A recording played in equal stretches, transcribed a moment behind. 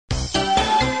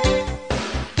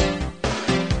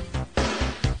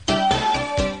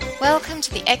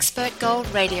Expert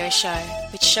Gold radio show,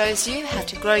 which shows you how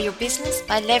to grow your business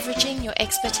by leveraging your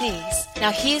expertise.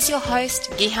 Now here's your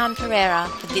host, Gihan Pereira,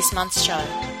 for this month's show.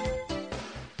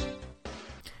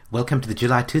 Welcome to the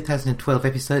July 2012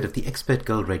 episode of the Expert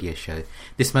Gold radio show.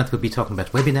 This month we'll be talking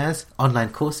about webinars, online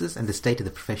courses, and the state of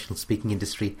the professional speaking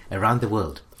industry around the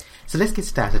world. So let's get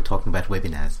started talking about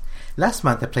webinars. Last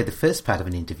month I played the first part of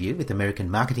an interview with American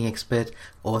marketing expert,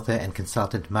 author and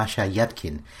consultant Marsha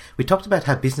Yadkin. We talked about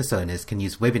how business owners can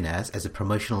use webinars as a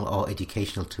promotional or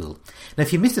educational tool. Now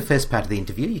if you missed the first part of the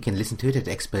interview, you can listen to it at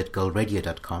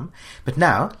expertgoldradio.com. But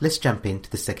now let's jump into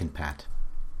the second part.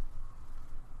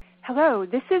 Hello,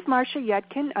 this is Marsha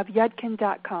Yudkin of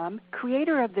Yudkin.com,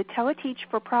 creator of the Teleteach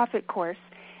for Profit course,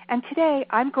 and today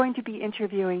I'm going to be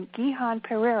interviewing Gihan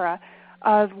Pereira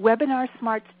of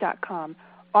WebinarSmarts.com,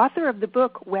 author of the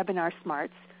book Webinar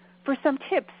Smarts, for some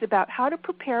tips about how to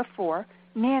prepare for,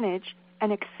 manage,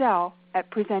 and excel at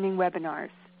presenting webinars.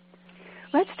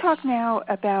 Let's talk now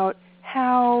about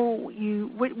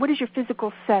what is your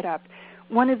physical setup.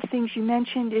 One of the things you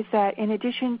mentioned is that in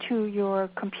addition to your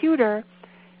computer,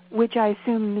 which I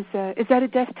assume is that a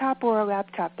desktop or a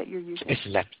laptop that you're using?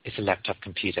 It's a laptop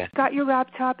computer. Got your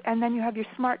laptop, and then you have your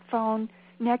smartphone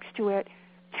next to it.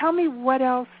 Tell me what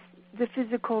else the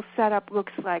physical setup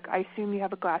looks like. I assume you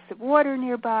have a glass of water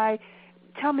nearby.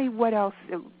 Tell me what else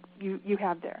you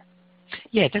have there.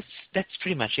 Yeah, that's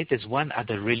pretty much it. There's one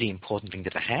other really important thing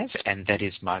that I have, and that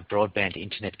is my broadband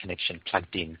internet connection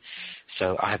plugged in.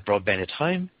 So I have broadband at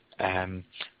home.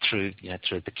 Through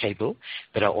the cable,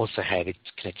 but I also have it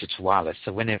connected to wireless.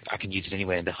 So whenever I can use it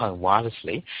anywhere in the home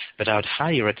wirelessly. But I would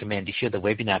highly recommend, if you're the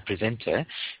webinar presenter,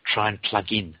 try and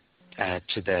plug in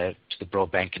to the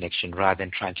broadband connection rather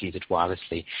than trying to use it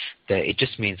wirelessly. It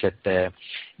just means that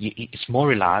it's more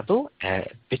reliable, a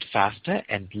bit faster,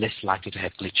 and less likely to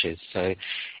have glitches. So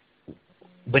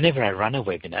whenever I run a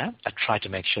webinar, I try to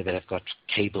make sure that I've got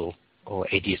cable or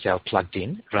ADSL plugged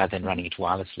in rather than running it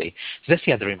wirelessly. So that's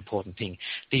the other important thing.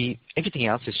 Everything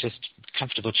else is just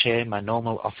comfortable chair, my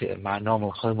normal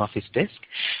home office desk.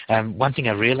 One thing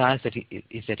I realized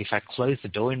is that if I close the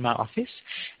door in my office,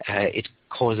 it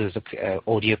causes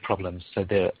audio problems. So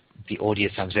the audio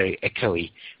sounds very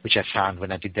echoey, which I found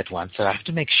when I did that one. So I have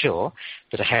to make sure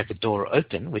that I have the door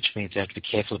open, which means I have to be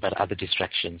careful about other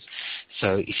distractions.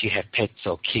 So if you have pets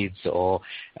or kids or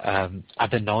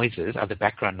other noises, other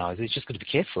background noises, you've just got to be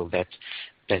careful that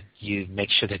you make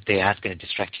sure that they aren't going to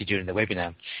distract you during the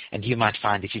webinar. And you might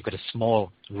find if you've got a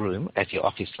small room at your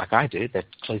office like I do, that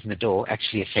closing the door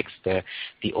actually affects the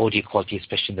audio quality,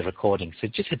 especially in the recording. So you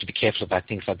just have to be careful about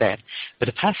things like that. But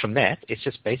apart from that, it's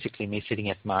just basically me sitting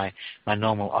at my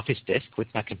normal office desk with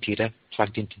my computer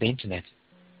plugged into the internet.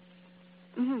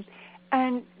 Mm-hmm.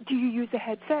 And do you use a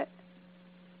headset?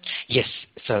 Yes,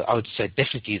 so I would say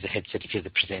definitely use a headset if you're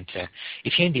the presenter.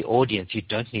 If you're in the audience, you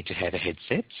don't need to have a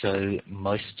headset. So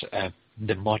most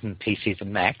the modern PCs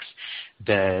and Macs,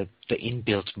 the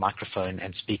inbuilt microphone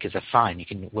and speakers are fine. You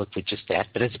can work with just that.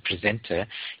 But as a presenter,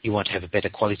 you want to have a better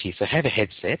quality. So have a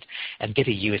headset and get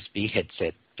a USB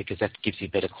headset because that gives you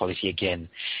better quality again.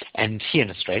 And here in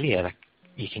Australia,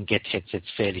 you can get headsets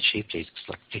fairly cheaply. It's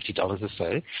like $50 or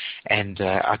so. And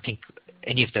I think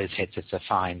any of those headsets are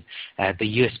fine. The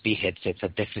USB headsets are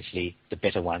definitely the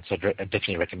better ones, so I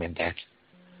definitely recommend that.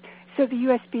 So the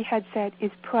USB headset is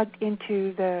plugged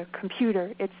into the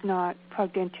computer. It's not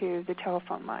plugged into the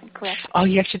telephone line, correct? Oh,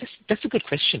 yeah, actually, that's a good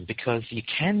question because you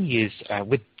can use,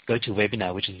 with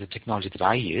GoToWebinar, which is the technology that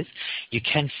I use, you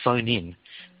can phone in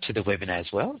to the webinar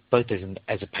as well, both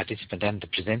as a participant and the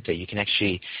presenter. You can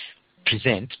actually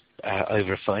present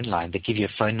over a phone line. They give you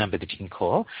a phone number that you can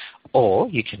call, or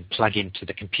you can plug into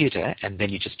the computer and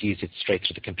then you just use it straight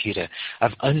through the computer.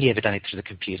 I've only ever done it through the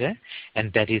computer,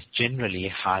 and that is generally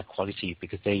high quality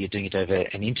because there you're doing it over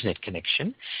an internet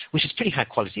connection, which is pretty high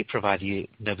quality, provided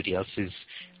nobody else is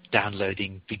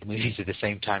downloading big movies at the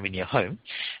same time in your home.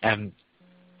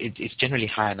 It's generally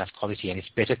high enough quality, and it's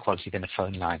better quality than a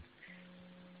phone line.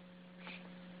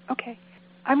 Okay.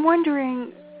 I'm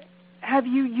wondering, have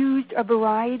you used a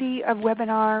variety of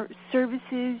webinar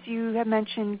services? You have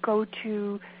mentioned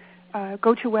GoToWebinar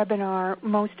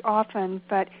most often,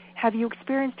 but have you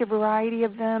experienced a variety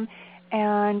of them?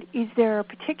 And is there a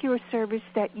particular service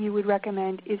that you would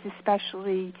recommend is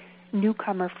especially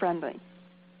newcomer-friendly?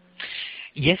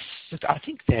 Yes, I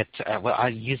think that, I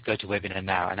use GoToWebinar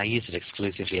now, and I use it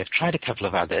exclusively. I've tried a couple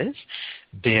of others.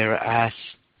 There's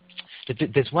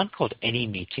one called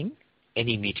AnyMeeting,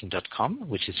 anymeeting.com,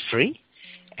 which is free,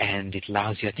 and it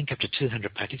allows you, I think, up to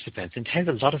 200 participants. And it has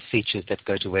a lot of features that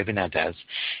GoToWebinar does.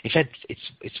 In fact,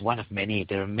 it's one of many.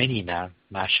 There are many now,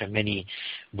 Marsha, many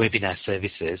webinar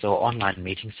services or online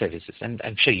meeting services. And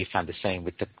I'm sure you found the same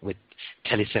with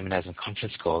teleseminars and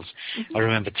conference calls. I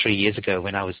remember 3 years ago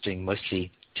when I was doing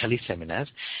mostly teleseminars,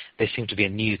 there seemed to be a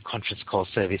new conference call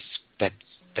service that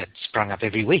sprung up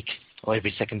every week or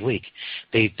every second week.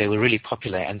 They were really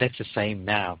popular, and that's the same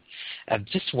now.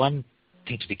 Just one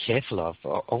thing to be careful of,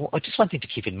 or just one thing to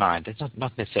keep in mind. It's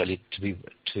not necessarily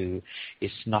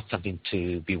it's not something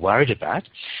to be worried about,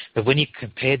 but when you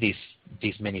compare these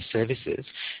many services,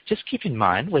 just keep in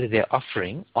mind whether they're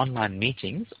offering online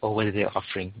meetings or whether they're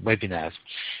offering webinars.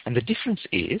 And the difference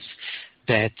is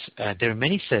that there are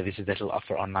many services that will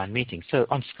offer online meetings. So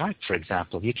on Skype, for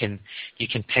example, you can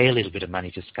pay a little bit of money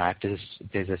to Skype.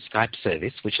 There's a Skype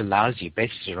service which allows you,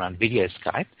 basically around video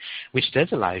Skype, which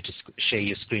does allow you to share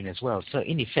your screen as well. So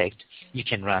in effect, you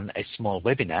can run a small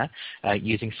webinar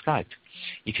using Skype.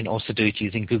 You can also do it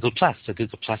using Google+. So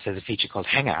Google+ has a feature called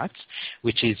Hangouts,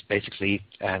 which is basically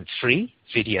free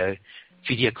video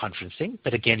conferencing,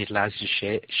 but again, it allows you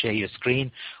to share your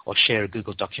screen or share a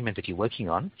Google document that you're working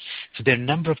on. So there are a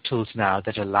number of tools now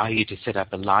that allow you to set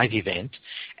up a live event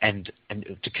and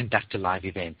to conduct a live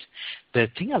event. The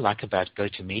thing I like about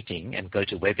GoToMeeting and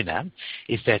GoToWebinar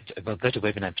is that, well,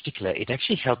 GoToWebinar in particular, it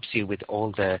actually helps you with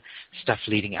all the stuff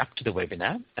leading up to the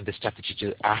webinar and the stuff that you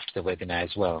do after the webinar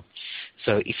as well.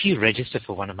 So if you register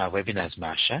for one of my webinars,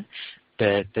 Marsha,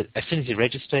 as soon as you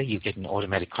register, you get an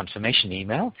automatic confirmation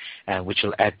email, which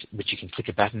you can click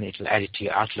a button. It will add it to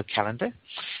your Outlook calendar.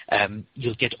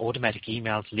 You'll get automatic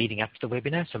emails leading up to the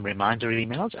webinar, some reminder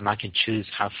emails, and I can choose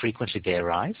how frequently they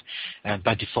arrive.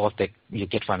 By default, you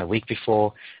get one a week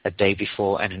before, a day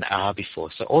before, and an hour before.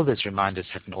 So all those reminders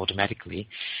happen automatically.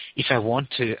 If I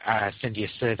want to send you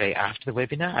a survey after the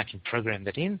webinar, I can program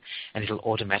that in, and it'll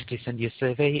automatically send you a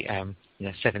survey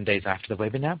 7 days after the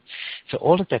webinar. So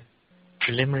all of that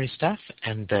preliminary stuff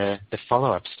and the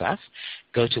follow-up stuff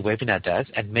GoToWebinar does,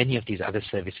 and many of these other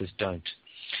services don't.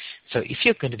 So if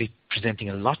you're going to be presenting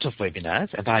a lot of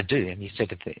webinars, and I do, and you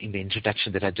said in the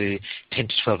introduction that I do 10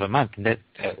 to 12 a month, and that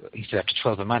you said up to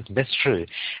 12 a month, and that's true,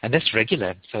 and that's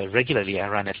regular. So regularly I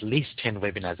run at least 10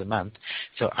 webinars a month.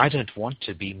 So I don't want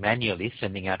to be manually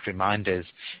sending out reminders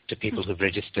to people who've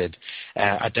registered.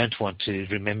 I don't want to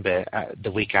remember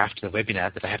the week after the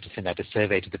webinar that I have to send out a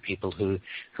survey to the people who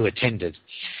attended.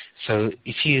 So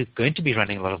if you're going to be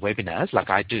running a lot of webinars, like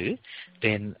I do,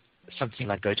 then something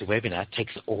like GoToWebinar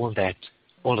takes all of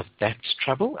that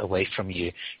trouble away from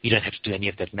you. You don't have to do any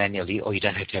of that manually, or you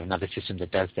don't have to have another system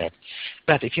that does that.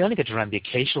 But if you only get to run the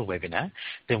occasional webinar,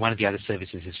 then one of the other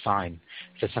services is fine.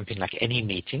 So something like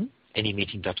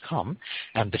anymeeting.com,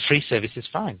 the free service is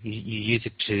fine. You use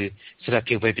it to set up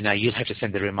your webinar. You'll have to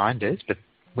send the reminders, but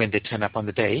when they turn up on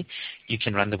the day, you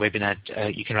can run the webinar.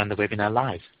 You can run the webinar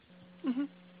live. Mm-hmm.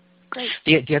 Great.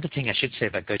 The other thing I should say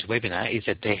about GoToWebinar is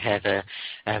that they have a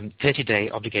 30-day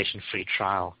obligation-free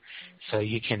trial. So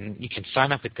you can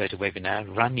sign up with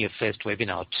GoToWebinar, run your first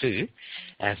webinar or two,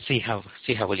 see how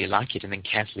well you like it, and then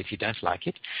cancel if you don't like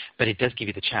it. But it does give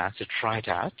you the chance to try it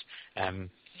out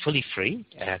fully free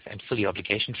and fully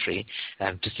obligation-free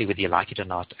to see whether you like it or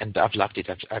not. And I've loved it.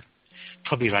 I've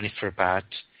probably run it for about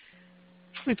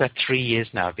 3 years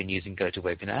now. I've been using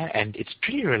GoToWebinar, and it's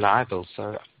pretty reliable.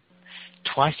 So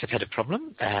twice I've had a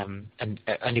problem, and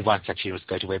only once actually was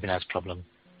GoToWebinar's problem.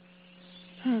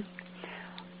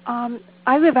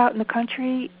 I live out in the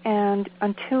country, and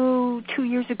until 2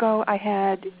 years ago I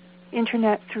had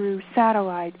internet through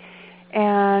satellite,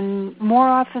 and more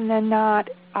often than not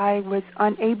I was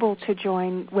unable to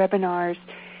join webinars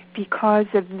because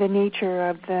of the nature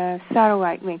of the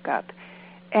satellite link-up.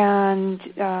 And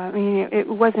it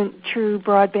wasn't true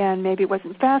broadband. Maybe it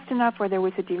wasn't fast enough, or there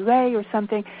was a delay or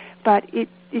something, but it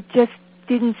just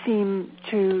didn't seem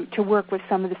to work with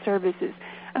some of the services.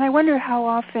 And I wonder how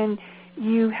often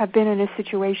you have been in a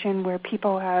situation where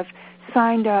people have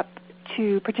signed up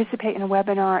to participate in a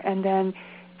webinar, and then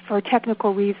for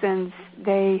technical reasons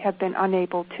they have been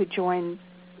unable to join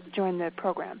the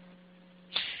program.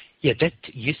 Yeah, that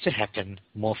used to happen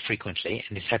more frequently,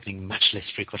 and it's happening much less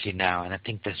frequently now, and I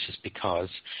think that's just because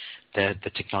the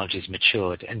technology has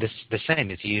matured. And the same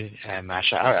as you,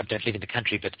 Marsha, I don't live in the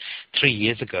country, but 3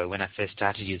 years ago when I first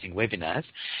started using webinars,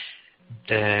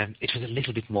 it was a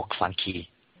little bit more clunky.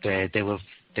 There were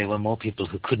there were more people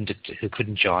who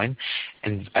couldn't join,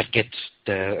 and I'd get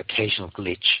the occasional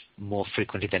glitch more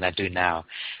frequently than I do now.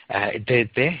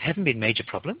 There haven't been major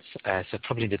problems. So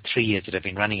probably in the 3 years that I've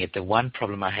been running it, the one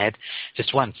problem I had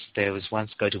just once, there was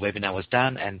once GoToWebinar was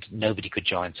done and nobody could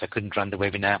join, so I couldn't run the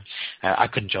webinar. I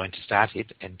couldn't join to start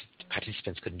it, and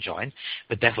participants couldn't join,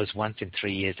 but that was once in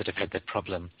 3 years that I've had that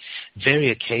problem. Very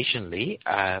occasionally,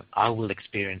 I will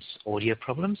experience audio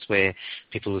problems where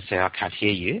people will say, I can't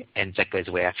hear you, and that goes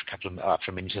away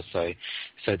after a minute or so.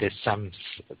 So there's some,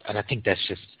 and I think that's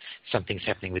just something's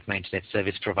happening with my internet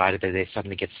service provider, that they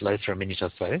suddenly get slow for a minute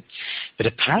or so. But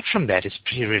apart from that, it's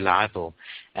pretty reliable.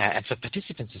 And for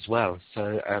participants as well.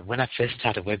 So when I first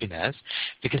started webinars,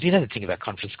 because you know the thing about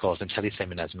conference calls and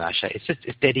teleseminars, Marsha,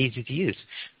 it's dead easy to use.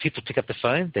 People pick up the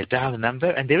phone, they dial the number,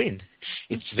 and they're in.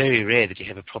 It's very rare that you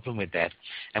have a problem with that.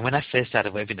 And when I first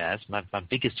started webinars, my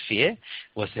biggest fear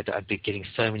was that I'd be getting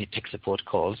so many tech support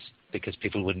calls because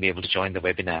people wouldn't be able to join the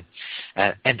webinar.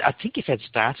 And I think if I'd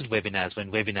started webinars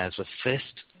when webinars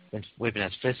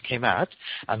first came out,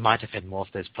 I might have had more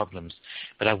of those problems.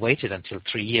 But I waited until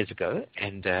 3 years ago,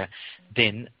 and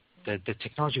then the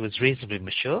technology was reasonably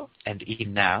mature, and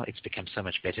even now it's become so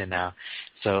much better now.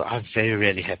 So I very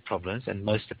rarely have problems, and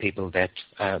most of the people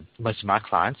most of my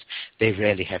clients, they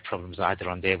rarely have problems either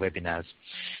on their webinars.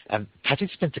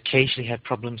 Participants occasionally have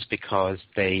problems because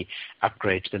they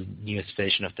upgrade to the newest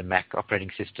version of the Mac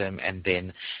operating system, and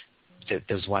then there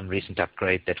was one recent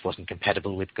upgrade that wasn't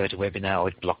compatible with GoToWebinar, or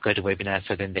it blocked GoToWebinar,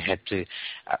 so then they had to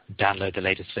download the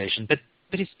latest version. But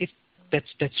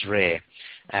that's rare.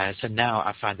 So now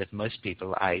I find that most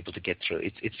people are able to get through.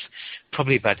 It's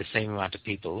probably about the same amount of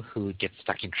people who get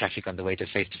stuck in traffic on the way to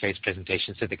face-to-face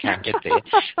presentations, so they can't get there,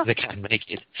 they can't make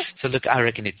it. So look, I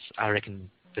reckon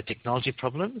the technology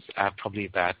problems are probably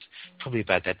about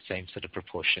that same sort of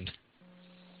proportion.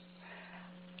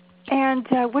 And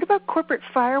what about corporate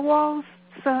firewalls?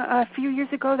 So, a few years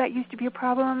ago, that used to be a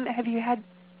problem. Have you had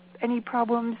any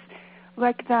problems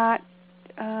like that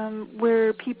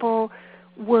where people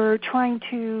were trying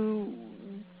to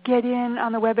get in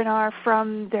on the webinar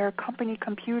from their company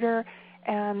computer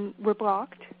and were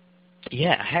blocked?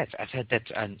 Yeah, I have. I've had that.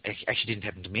 It actually didn't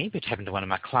happen to me, but it happened to one of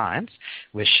my clients,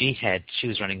 where she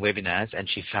was running webinars, and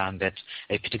she found that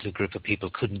a particular group of people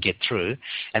couldn't get through,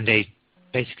 and they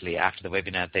basically, after the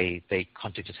webinar, they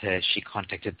contacted her. She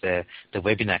contacted the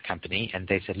webinar company, and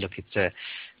they said, look, it's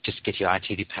just get your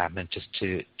IT department just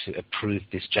to approve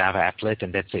this Java applet,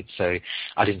 and that's it. So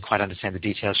I didn't quite understand the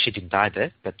details. She didn't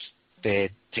either, but the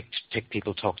tech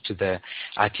people talked to the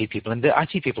IT people, and the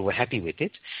IT people were happy with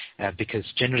it because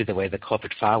generally the way the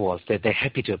corporate firewalls, they're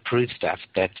happy to approve stuff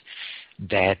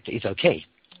that is okay.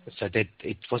 So that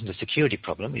it wasn't a security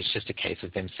problem. It's just a case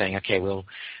of them saying, okay, well,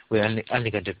 we're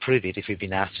only going to approve it if we've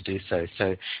been asked to do so.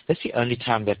 So that's the only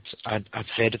time that I've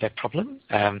heard of that problem.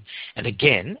 And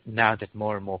again, now that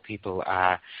more and more people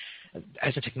are,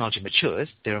 as the technology matures,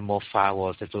 there are more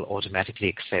firewalls that will automatically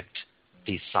accept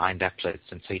these signed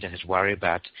applets, and so you don't have to worry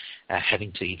about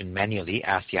having to even manually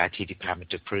ask the IT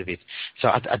department to approve it. So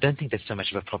I don't think there's so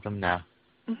much of a problem now.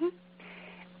 Mm-hmm.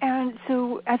 And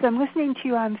so as I'm listening to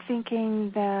you, I'm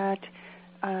thinking that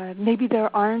maybe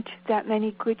there aren't that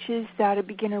many glitches that a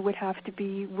beginner would have to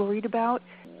be worried about,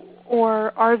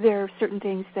 or are there certain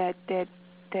things that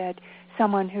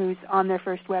someone who's on their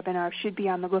first webinar should be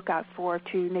on the lookout for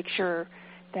to make sure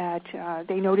that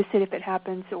they notice it if it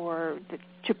happens, or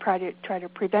to try to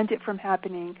prevent it from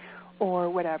happening,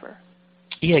 or whatever?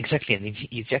 Yeah, exactly. And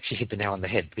you've actually hit the nail on the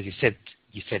head, because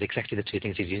you said exactly the two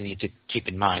things that you need to keep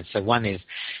in mind. So one is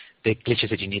the glitches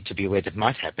that you need to be aware that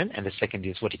might happen, and the second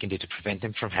is what you can do to prevent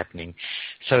them from happening.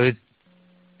 So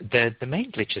the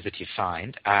main glitches that you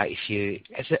find are if you,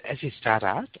 as you start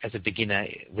out as a beginner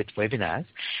with webinars,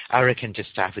 I reckon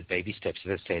just start with baby steps,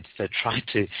 as I said. So try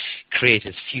to create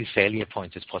as few failure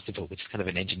points as possible, which is kind of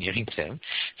an engineering term.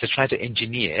 So try to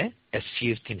engineer as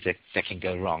few things that can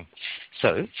go wrong.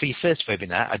 So for your first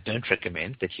webinar, I don't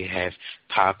recommend that you have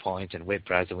PowerPoint and web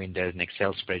browser windows and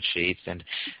Excel spreadsheets and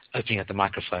opening up the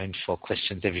microphone for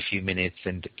questions every few minutes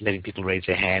and letting people raise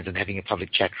their hands and having a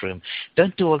public chat room.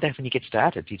 Don't do all that when you get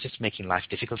started. You're just making life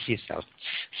difficult for yourself.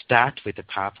 Start with a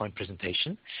PowerPoint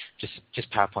presentation,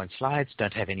 just PowerPoint slides.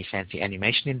 Don't have any fancy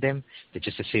animation in them. They're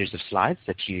just a series of slides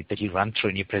that you run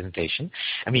through in your presentation.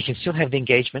 I mean, you can still have the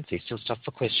engagement. So you still stop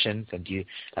for questions, and you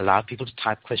allow people to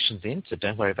type questions in, so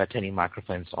don't worry about turning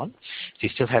microphones on. So you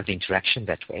still have the interaction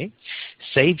that way.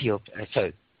 Save your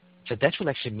so that will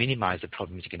actually minimize the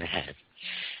problems you're going to have.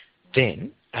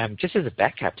 then just as a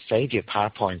backup, save your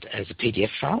PowerPoint as a PDF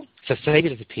file. So save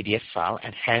it as a PDF file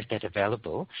and have that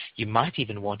available. You might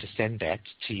even want to send that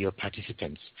to your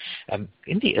participants.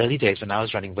 In the early days when I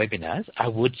was running webinars, I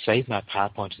would save my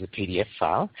PowerPoint as a PDF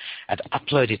file and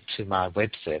upload it to my web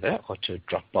server or to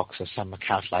Dropbox or some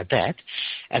account like that.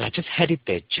 And I just had it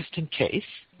there just in case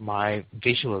my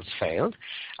visuals failed.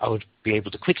 I would be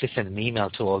able to quickly send an email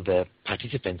to all the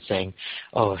participants saying,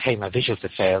 oh, hey, my visuals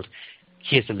have failed.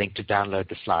 Here's the link to download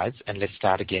the slides, and let's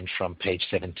start again from page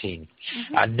 17.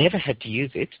 Mm-hmm. I never had to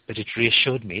use it, but it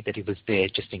reassured me that it was there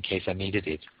just in case I needed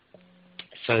it.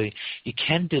 So you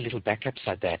can do little backups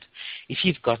like that. If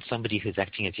you've got somebody who's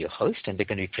acting as your host and they're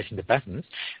going to be pressing the buttons,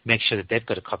 make sure that they've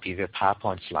got a copy of your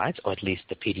PowerPoint slides, or at least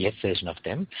the PDF version of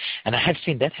them. And I have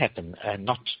seen that happen,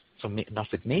 not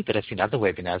with me, but I've seen other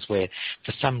webinars where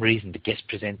for some reason the guest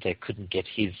presenter couldn't get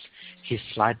his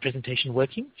slide presentation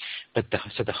working, but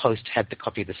so the host had the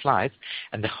copy of the slides,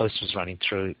 and the host was running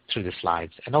through the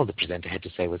slides, and all the presenter had to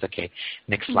say was, okay,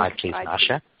 next slide please,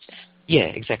 Marsha. Yeah,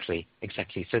 exactly.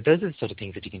 So those are the sort of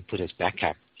things that you can put as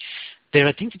backup. There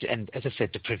are things, and as I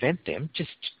said, to prevent them,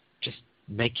 just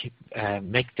make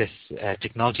this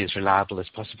technology as reliable as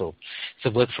possible. So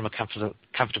work from a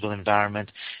comfortable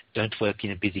environment. Don't work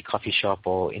in a busy coffee shop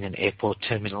or in an airport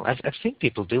terminal. I've seen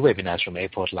people do webinars from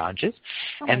airport lounges,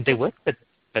 and they work, but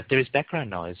there is background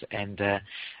noise, and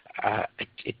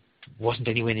it wasn't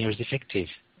anywhere near as effective,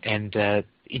 and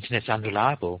internet's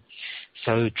unreliable.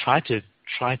 So try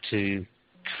to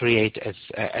create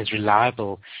as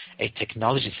reliable a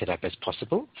technology setup as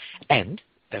possible, and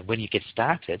when you get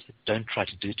started, don't try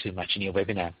to do too much in your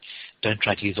webinar. Don't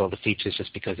try to use all the features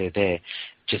just because they're there.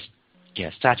 Just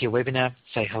start your webinar,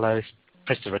 say hello,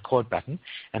 press the record button,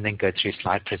 and then go through your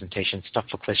slide presentation, stop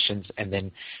for questions, and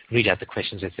then read out the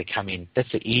questions as they come in.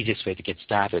 That's the easiest way to get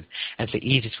started, and it's the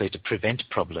easiest way to prevent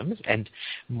problems, and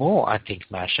more, I think,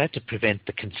 Marsha, to prevent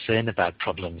the concern about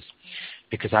problems.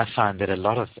 Because I find that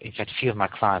in fact, a few of my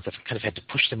clients, I've kind of had to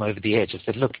push them over the edge. I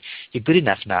said, look, you're good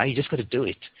enough now. You just got to do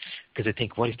it. Because they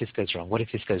think, what if this goes wrong? What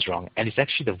if this goes wrong? And it's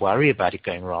actually the worry about it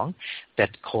going wrong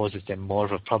that causes them more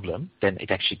of a problem than it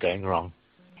actually going wrong.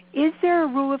 Is there a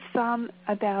rule of thumb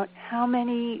about how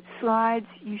many slides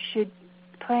you should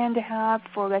plan to have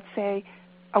for, let's say,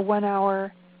 a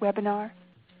 1-hour webinar?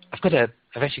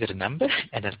 I've actually got a number,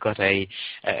 and I've got a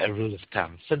rule of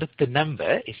thumb. So look, the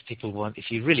number, if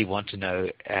you really want to know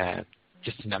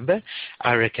just a number,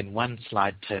 I reckon 1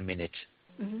 slide per minute,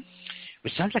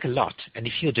 which sounds like a lot. And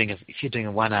if you're doing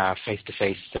a 1-hour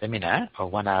face-to-face seminar or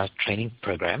 1-hour training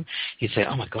program, you say,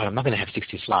 oh my God, I'm not going to have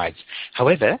 60 slides.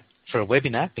 However, for a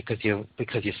webinar, because your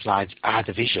slides are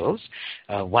the visuals,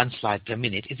 1 slide per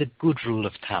minute is a good rule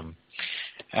of thumb.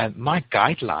 My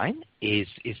guideline is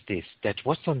this, that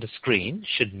what's on the screen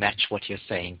should match what you're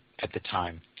saying at the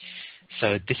time.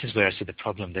 So this is where I see the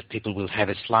problem, that people will have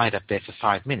a slide up there for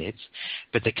 5 minutes,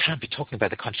 but they can't be talking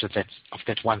about the content of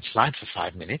that 1 slide for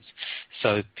 5 minutes.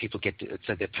 So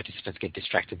the participants get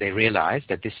distracted. They realize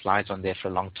that this slide's on there for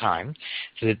a long time,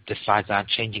 so that the slides aren't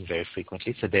changing very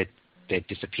frequently, so they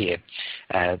disappear,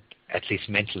 at least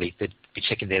mentally. They'd be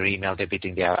checking their email, they'd be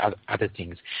doing their other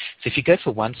things. So if you go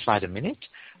for 1 slide a minute,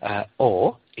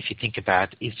 or if you think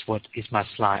about, is my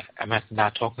slide, am I now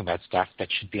talking about stuff that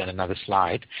should be on another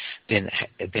slide, then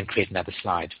create another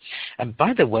slide. And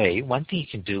by the way, one thing you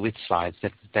can do with slides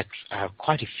that's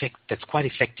quite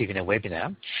effective in a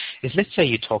webinar is, let's say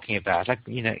you're talking about, like,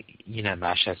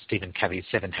 Marsha, Stephen Covey's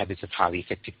 7 Habits of Highly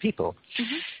Effective People.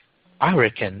 Mm-hmm. I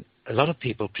reckon a lot of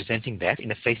people presenting that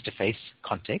in a face-to-face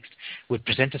context would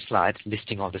present a slide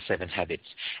listing all the 7 habits.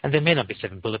 And there may not be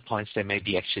 7 bullet points. They may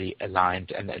be actually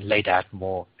aligned and laid out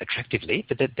more attractively,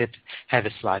 but they'd have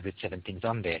a slide with 7 things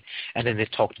on there. And then they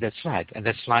talk to that slide. And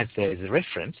that slide there is a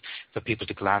reference for people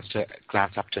to glance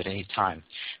up to at any time.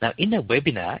 Now, in a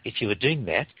webinar, if you were doing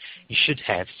that, you should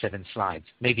have 7 slides,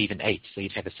 maybe even 8. So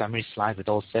you'd have a summary slide with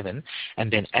all 7.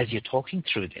 And then as you're talking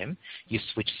through them, you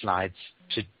switch slides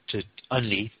to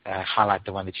only highlight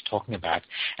the one that you're talking about.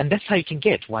 And that's how you can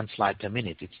get 1 slide per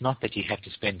minute. It's not that you have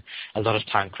to spend a lot of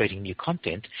time creating new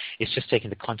content. It's just taking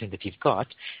the content that you've got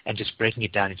and just breaking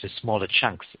it down into smaller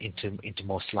chunks, into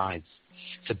more slides.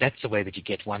 So that's the way that you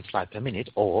get 1 slide per minute,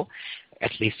 or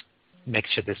at least make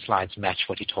sure the slides match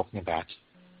what you're talking about.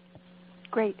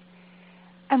 Great.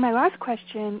 And my last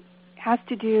question has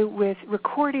to do with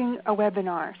recording a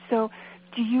webinar. So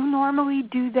do you normally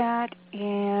do that,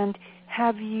 and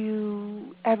have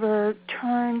you ever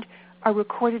turned a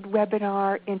recorded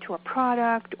webinar into a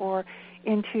product or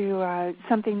into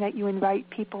something that you invite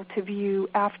people to view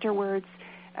afterwards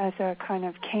as a kind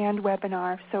of canned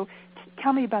webinar? So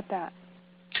tell me about that.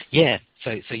 Yeah,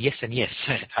 so yes and yes.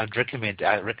 I'd recommend,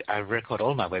 I record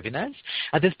all my webinars.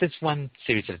 There's one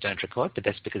series that I don't record, but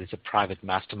that's because it's a private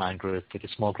mastermind group with a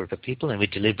small group of people, and we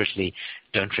deliberately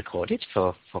don't record it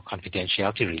for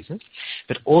confidentiality reasons.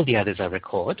 But all the others I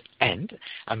record, and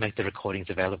I make the recordings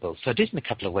available. So I do it in a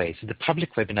couple of ways. So the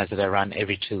public webinars that I run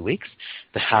every 2 weeks,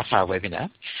 the half-hour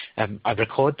webinar, I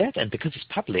record that, and because it's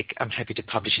public, I'm happy to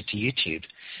publish it to YouTube.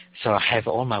 So I have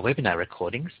all my webinar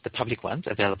recordings, the public ones,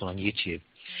 available on YouTube.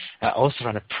 I also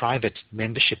run a private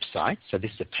membership site, so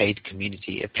this is a paid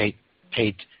community, a paid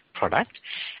product,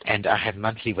 and I have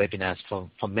monthly webinars for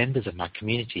members of my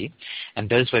community, and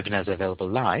those webinars are available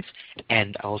live,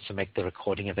 and I also make the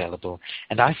recording available.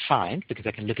 And I find, because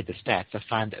I can look at the stats, I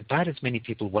find about as many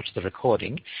people watch the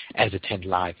recording as attend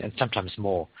live, and sometimes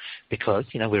more, because,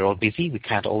 we're all busy, we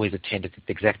can't always attend at the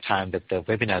exact time that the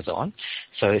webinar's on.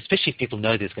 So especially if people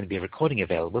know there's going to be a recording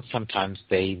available, sometimes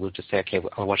they will just say, okay,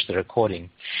 I'll watch the recording.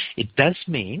 It does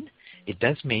mean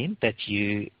that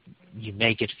you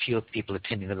may get fewer people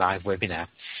attending the live webinar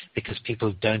because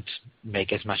people don't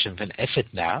make as much of an effort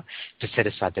now to set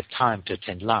aside the time to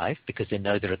attend live because they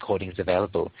know the recording is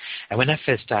available. And when I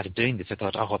first started doing this, I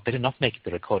thought, I better not make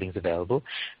the recordings available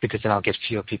because then I'll get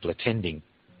fewer people attending.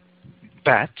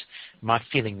 But my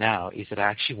feeling now is that I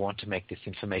actually want to make this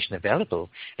information available,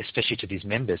 especially to these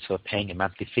members who are paying a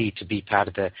monthly fee to be part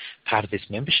of this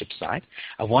membership site.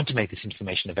 I want to make this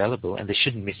information available, and they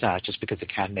shouldn't miss out just because they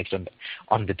can't make it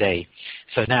on the day.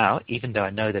 So now, even though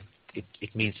I know that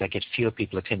it means I get fewer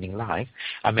people attending live,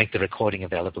 I make the recording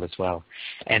available as well.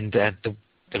 And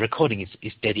the recording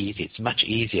is dead easy. It's much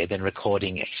easier than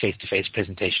recording a face-to-face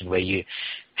presentation where you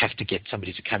have to get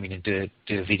somebody to come in and do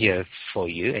a video for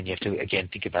you, and you have to, again,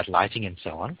 think about lighting and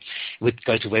so on. With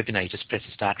GoToWebinar, you just press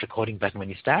the start recording button when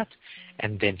you start,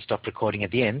 and then stop recording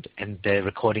at the end, and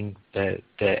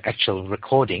the actual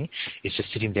recording is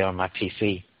just sitting there on my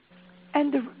PC.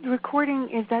 And the recording,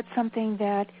 is that something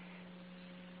that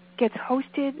gets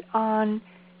hosted on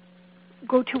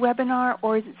GoToWebinar,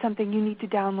 or is it something you need to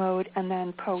download and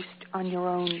then post on your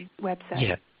own website?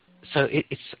 Yeah. So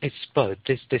it's both.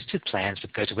 There's two plans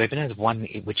with GoToWebinar, one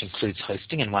which includes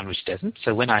hosting and one which doesn't.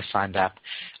 So when I signed up,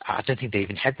 I don't think they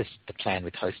even had the plan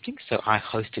with hosting, so I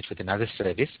host it with another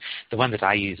service. The one that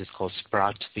I use is called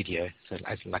Sprout Video, so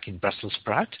like in Brussels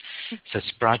Sprout. So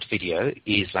Sprout Video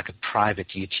is like a private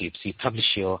YouTube. So you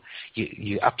publish you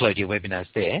upload your webinars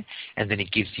there, and then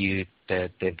it gives you the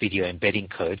video embedding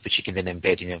code, which you can then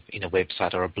embed in a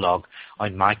website or a blog, or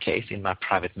in my case, in my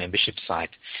private membership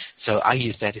site. So I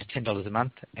use that. It's $10 a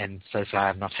month, and so far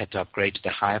I've not had to upgrade to the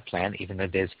higher plan, even though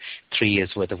there's 3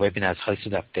 years worth of webinars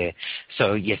hosted up there.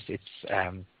 So yes, it's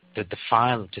the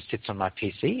file just sits on my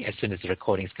PC as soon as the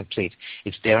recording is complete.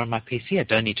 It's there on my PC. I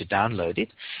don't need to download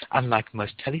it, unlike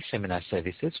most teleseminar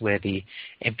services where the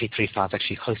MP3 file is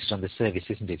actually hosted on the service,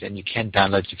 isn't it? And you can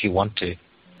download it if you want to.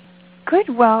 Good.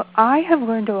 Well, I have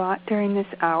learned a lot during this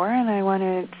hour, and I want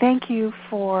to thank you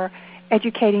for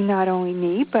educating not only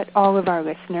me, but all of our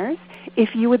listeners.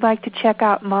 If you would like to check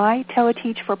out my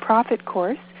Teleteach for Profit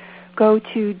course, go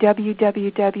to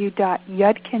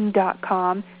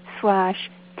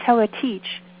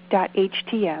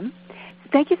www.yudkin.com/teleteach.htm.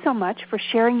 Thank you so much for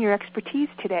sharing your expertise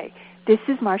today. This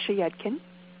is Marsha Yudkin.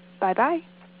 Bye-bye.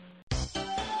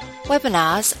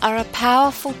 Webinars are a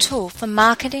powerful tool for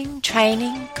marketing,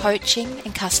 training, coaching,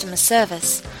 and customer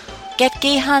service. Get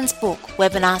Gihan's book,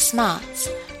 Webinar Smarts,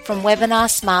 from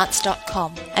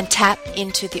webinarsmarts.com and tap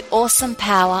into the awesome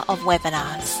power of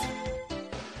webinars.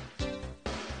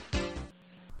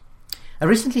 I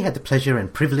recently had the pleasure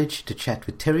and privilege to chat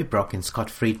with Terry Brock and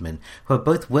Scott Friedman, who are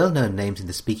both well-known names in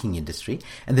the speaking industry,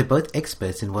 and they're both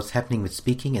experts in what's happening with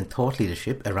speaking and thought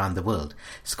leadership around the world.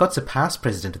 Scott's a past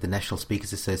president of the National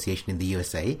Speakers Association in the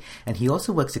USA, and he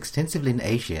also works extensively in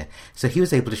Asia, so he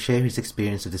was able to share his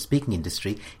experience of the speaking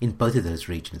industry in both of those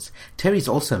regions. Terry's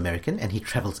also American, and he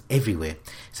travels everywhere,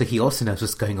 so he also knows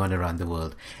what's going on around the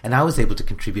world, and I was able to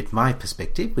contribute my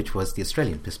perspective, which was the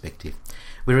Australian perspective.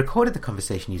 We recorded the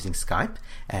conversation using Skype,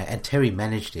 and Terry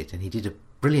managed it, and he did a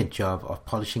brilliant job of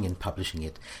polishing and publishing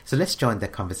it. So let's join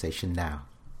that conversation now.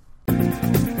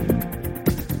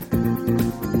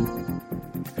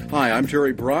 Hi, I'm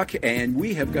Terry Brock, and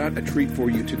we have got a treat for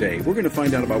you today. We're going to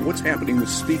find out about what's happening with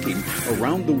speaking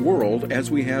around the world as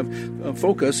we have a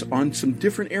focus on some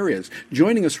different areas.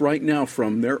 Joining us right now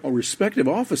from their respective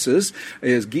offices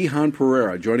is Gihan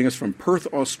Perera, joining us from Perth,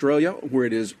 Australia, where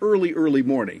it is early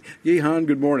morning. Gihan,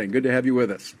 good morning. Good to have you with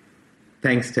us.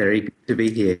 Thanks, Terry. Good to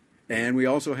be here. And we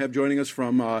also have joining us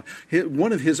from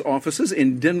one of his offices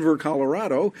in Denver,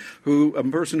 Colorado, a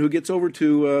person who gets over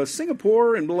to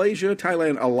Singapore and Malaysia,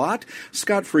 Thailand a lot,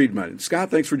 Scott Friedman.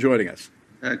 Scott, thanks for joining us.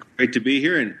 Great to be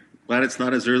here, and glad it's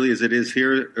not as early as it is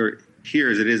here, or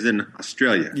here as it is in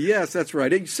Australia. Yes, that's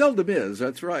right. It seldom is,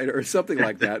 that's right, or something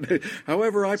like that.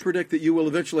 However, I predict that you will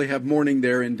eventually have morning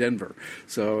there in Denver.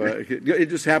 So it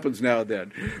just happens now and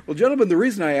then. Well, gentlemen, the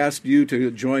reason I asked you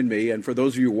to join me, and for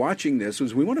those of you watching this,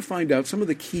 is we want to find out some of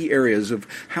the key areas of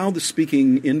how the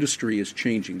speaking industry is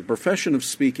changing. The profession of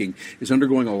speaking is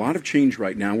undergoing a lot of change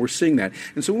right now. We're seeing that.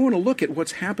 And so we want to look at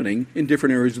what's happening in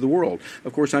different areas of the world.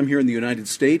 Of course, I'm here in the United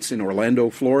States, in Orlando,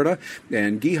 Florida.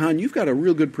 And Gihan, you've got a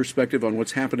real good perspective on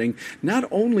what's happening not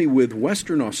only with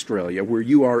Western Australia, where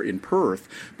you are in Perth,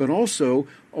 but also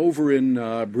over in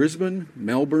Brisbane,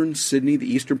 Melbourne, Sydney, the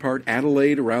eastern part,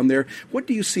 Adelaide, around there. What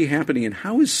do you see happening, and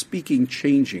how is speaking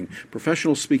changing,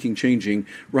 professional speaking changing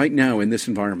right now in this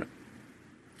environment?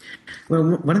 Well,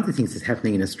 one of the things that's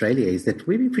happening in Australia is that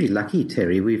we've been pretty lucky,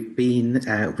 Terry.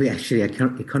 Our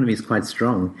economy is quite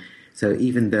strong. So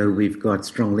even though we've got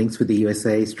strong links with the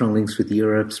USA, strong links with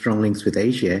Europe, strong links with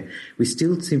Asia, we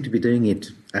still seem to be doing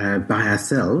it by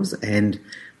ourselves. And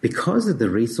because of the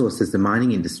resources, the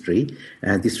mining industry,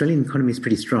 the Australian economy is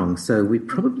pretty strong. So we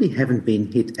probably haven't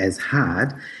been hit as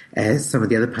hard as some of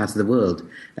the other parts of the world,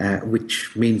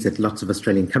 which means that lots of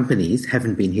Australian companies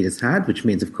haven't been hit as hard, which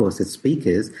means, of course, that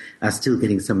speakers are still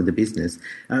getting some of the business.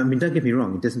 I mean, don't get me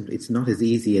wrong, it's not as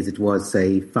easy as it was,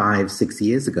 say, 5-6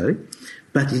 years ago,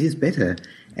 but it is better.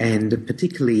 And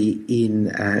particularly in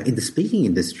the speaking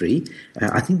industry,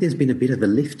 I think there's been a bit of a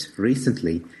lift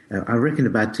recently. I reckon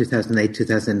about 2008,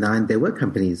 2009, there were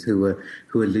companies who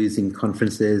were losing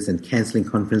conferences and cancelling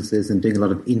conferences and doing a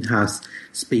lot of in-house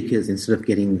speakers instead of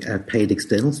getting paid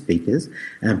external speakers.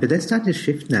 But that's starting to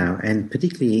shift now, and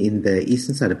particularly in the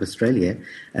eastern side of Australia,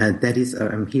 that is,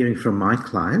 I'm hearing from my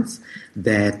clients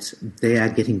that they are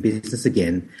getting business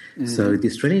again. Mm-hmm. So the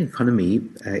Australian economy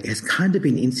has kind of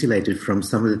been insulated from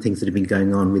some of the things that have been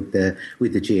going on with the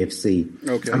GFC.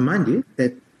 Okay. Mind you,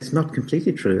 that it's not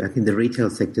completely true. I think the retail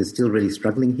sector is still really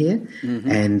struggling here.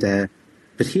 Mm-hmm. And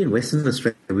but here in Western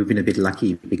Australia, we've been a bit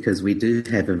lucky because we do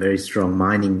have a very strong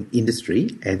mining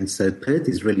industry, and so Perth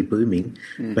is really booming.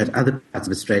 Mm-hmm. But other parts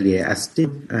of Australia are still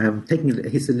taking it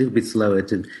a little bit slower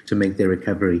to make their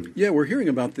recovery. Yeah, we're hearing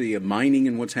about the mining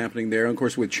and what's happening there. And of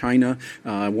course, with China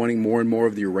wanting more and more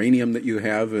of the uranium that you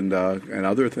have, and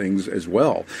other things as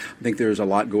well. I think there's a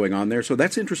lot going on there. So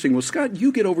that's interesting. Well, Scott,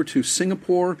 you get over to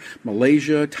Singapore,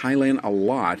 Malaysia, Thailand a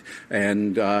lot,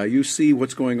 and you see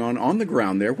what's going on the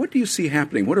ground there. What do you see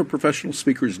happening? What are professional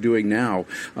speakers doing now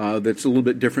that's a little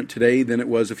bit different today than it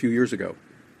was a few years ago?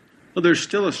 Well, there's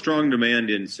still a strong demand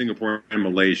in Singapore and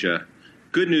Malaysia.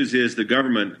 Good news is the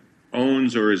government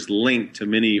owns or is linked to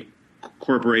many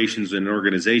corporations and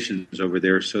organizations over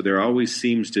there, so there always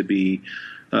seems to be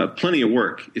plenty of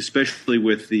work, especially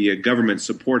with the government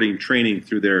supporting training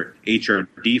through their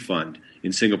HRD fund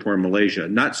in Singapore and Malaysia.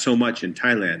 Not so much in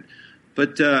Thailand.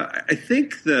 But I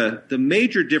think the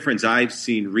major difference I've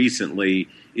seen recently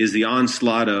is the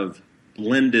onslaught of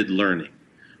blended learning,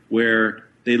 where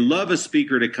they love a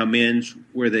speaker to come in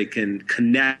where they can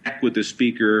connect with the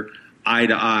speaker eye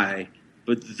to eye,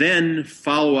 but then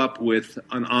follow up with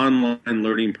an online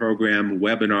learning program,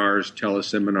 webinars,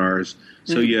 teleseminars.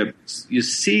 So you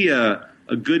see a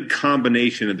good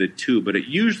combination of the two, but it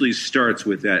usually starts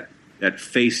with that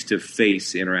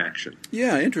face-to-face interaction.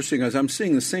 Yeah, interesting. As I'm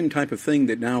seeing the same type of thing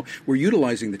that now we're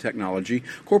utilizing the technology.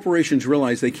 Corporations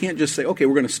realize they can't just say, okay,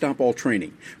 we're going to stop all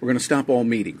training. We're going to stop all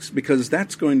meetings, because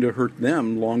that's going to hurt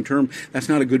them long term. That's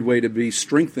not a good way to be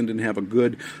strengthened and have a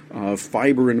good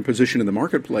fiber and a position in the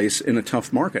marketplace in a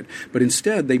tough market. But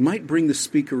instead, they might bring the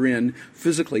speaker in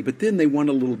physically, but then they want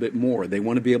a little bit more. They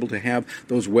want to be able to have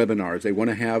those webinars. They want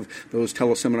to have those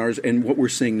teleseminars. And what we're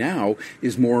seeing now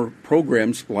is more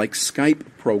programs like Skype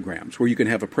programs, where you can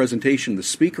have a presentation. The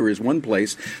speaker is one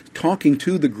place, talking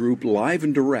to the group live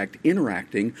and direct,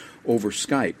 interacting over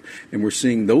Skype. And we're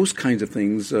seeing those kinds of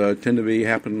things tend to be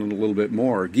happening a little bit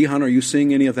more. Gihan, are you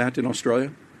seeing any of that in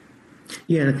Australia?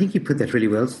 Yeah, and I think you put that really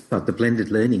well, Scott, the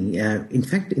blended learning. In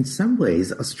fact, in some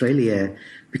ways, Australia,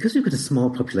 because we've got a small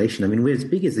population, I mean, we're as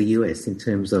big as the US in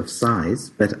terms of size,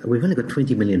 but we've only got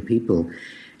 20 million people.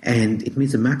 And it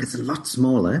means the market's a lot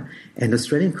smaller, and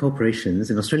Australian corporations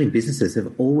and Australian businesses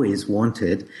have always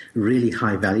wanted really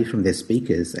high value from their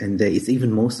speakers, and it's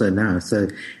even more so now. So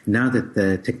now that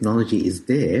the technology is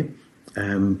there,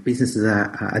 businesses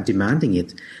are demanding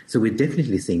it. So we're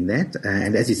definitely seeing that.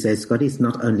 And as you say, Scotty, it's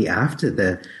not only after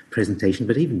the presentation,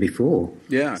 but even before.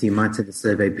 Yeah. So you might send a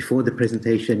survey before the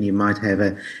presentation. You might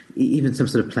have even some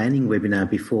sort of planning webinar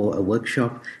before a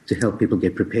workshop to help people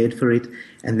get prepared for it.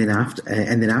 And then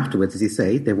afterwards, as you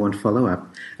say, they want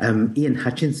follow-up. Ian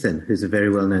Hutchinson, who's a very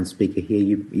well-known speaker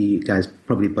here, you guys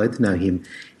probably both know him.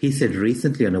 He said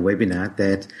recently on a webinar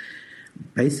that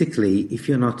basically, if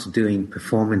you're not doing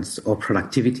performance or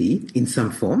productivity in some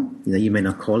form, you may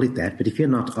not call it that, but if you're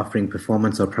not offering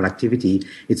performance or productivity,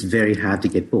 it's very hard to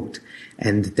get booked.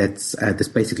 And that's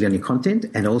basically on your content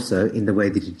and also in the way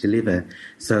that you deliver.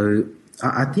 So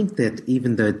I think that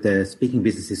even though the speaking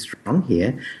business is strong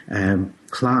here,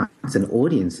 clients and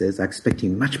audiences are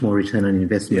expecting much more return on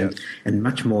investment and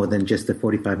much more than just the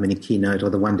 45-minute keynote or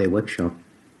the one-day workshop.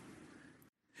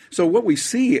 So what we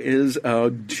see is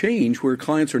a change where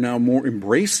clients are now more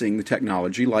embracing the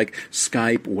technology like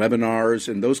Skype, webinars,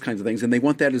 and those kinds of things, and they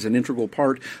want that as an integral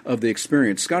part of the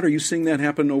experience. Scott, are you seeing that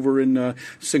happen over in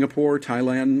Singapore,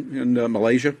 Thailand, and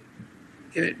Malaysia?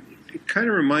 It kind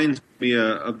of reminds me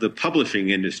of the publishing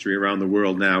industry around the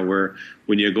world now, where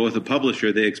when you go with a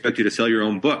publisher, they expect you to sell your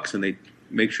own books, and they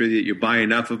make sure that you buy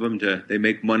enough of them they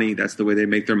make money. That's the way they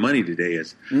make their money today,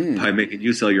 is by making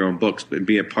you sell your own books, but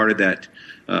be a part of that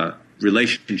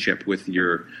relationship with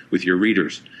your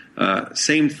readers.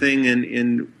 Same thing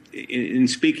in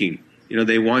speaking.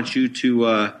 They want you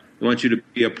to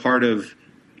be a part of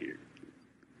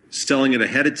selling it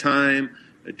ahead of time,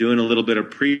 doing a little bit of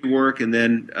pre-work, and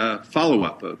then follow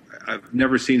up. I've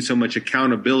never seen so much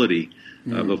accountability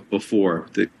before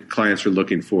that clients are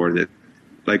looking for. That,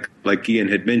 like Ian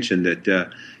had mentioned, that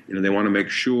they want to make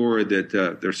sure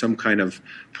that there's some kind of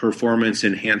performance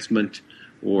enhancement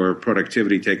or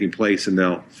productivity taking place, and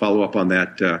they'll follow up on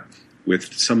that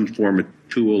with some form of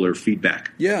tool or feedback.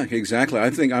 Yeah, exactly. I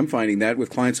think I'm finding that with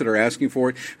clients that are asking for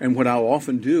it. And what I'll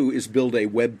often do is build a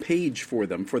web page for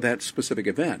them for that specific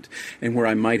event, and where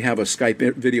I might have a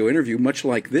Skype video interview, much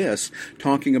like this,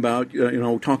 talking about,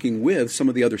 talking with some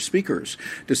of the other speakers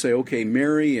to say, okay,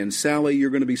 Mary and Sally, you're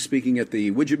going to be speaking at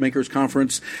the Widget Makers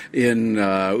Conference in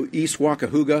East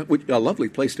Wakahuga, which a lovely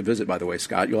place to visit, by the way,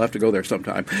 Scott. You'll have to go there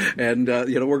sometime. And,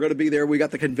 we're going to be there. We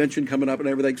got the convention coming up and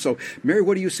everything. So, Mary,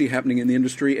 what do you see happening in the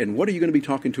industry, and what are you going to be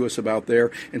talking to us about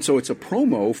there? And so it's a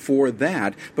promo for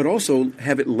that, but also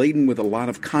have it laden with a lot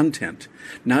of content.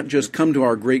 Not just come to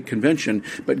our great convention,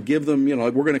 but give them,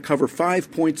 we're going to cover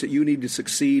 5 points that you need to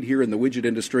succeed here in the widget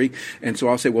industry. And so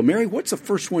I'll say, well, Mary, what's the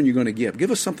first one you're going to give?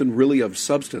 Give us something really of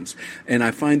substance. And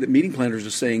I find that meeting planners are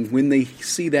saying when they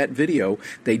see that video,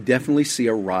 they definitely see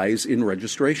a rise in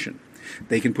registration.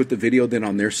 They can put the video then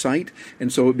on their site,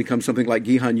 and so it becomes something like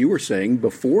Gihan, you were saying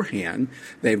beforehand,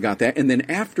 they've got that. And then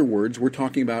afterwards, we're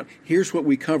talking about, here's what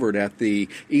we covered at the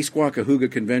East Wakahuga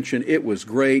Convention. It was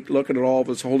great. Look at all of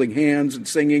us holding hands and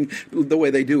singing the way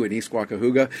they do in East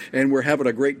Wakahuga, and we're having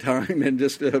a great time and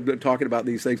just talking about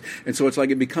these things. And so it's like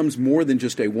it becomes more than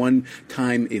just a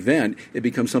one-time event. It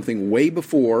becomes something way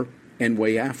before and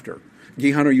way after.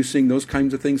 Gihan, are you seeing those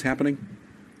kinds of things happening?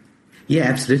 Yeah,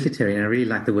 absolutely, Terry. And I really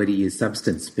like the word you use,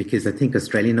 substance, because I think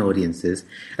Australian audiences,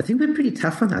 I think we're pretty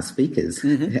tough on our speakers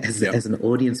as an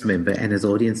audience member and as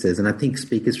audiences. And I think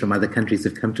speakers from other countries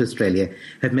who've come to Australia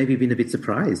have maybe been a bit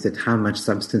surprised at how much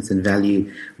substance and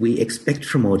value we expect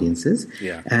from audiences.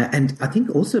 Yeah. And I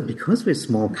think also because we're a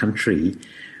small country,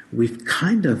 we're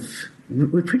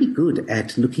pretty good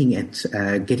at looking at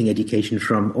getting education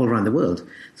from all around the world.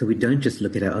 So we don't just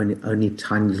look at our only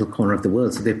tiny little corner of the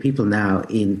world. So there are people now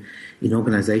in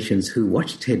organizations who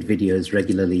watch TED videos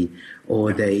regularly,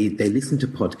 or they listen to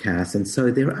podcasts, and so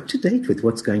they're up to date with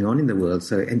what's going on in the world.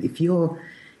 So, and if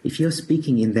you're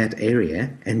speaking in that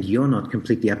area and you're not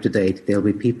completely up to date, there'll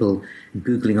be people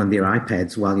Googling on their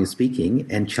iPads while you're speaking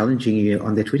and challenging you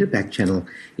on their Twitter back channel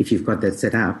if you've got that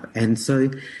set up. And so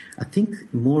I think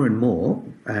more and more,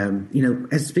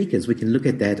 as speakers, we can look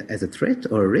at that as a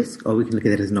threat or a risk, or we can look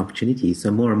at it as an opportunity. So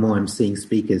more and more I'm seeing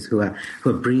speakers who are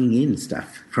bringing in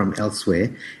stuff from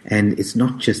elsewhere, and it's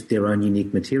not just their own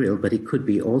unique material, but it could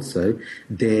be also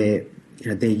their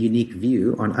unique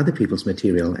view on other people's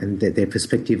material and their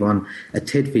perspective on a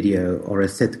TED video or a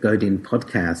Seth Godin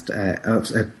podcast,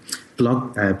 a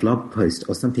blog post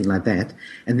or something like that,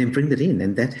 and then bring that in.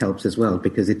 And that helps as well,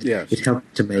 because it helps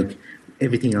to make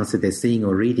everything else that they're seeing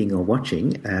or reading or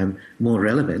watching more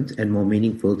relevant and more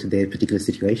meaningful to their particular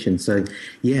situation. So,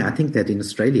 yeah, I think that in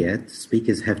Australia,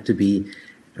 speakers have to be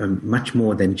much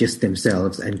more than just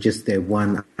themselves and just their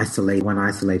one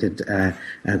isolated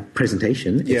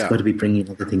presentation. It's got to be bringing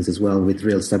other things as well with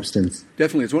real substance.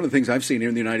 Definitely. It's one of the things I've seen here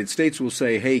in the United States. We'll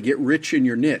say, hey, get rich in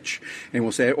your niche. And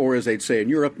we'll say, or as they'd say in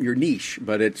Europe, your niche.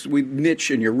 But it's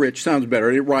niche and you're rich sounds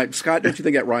better. It rhymes. Scott, don't you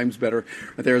think that rhymes better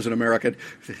right there as an American?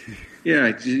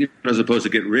 Yeah, as opposed to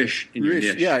get rich in your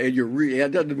niche. Yeah,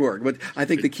 it doesn't work. But I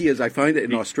think the key is I find that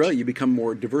in Australia you become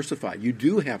more diversified. You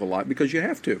do have a lot because you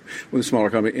have to with a smaller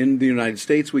company. In the United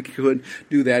States, we could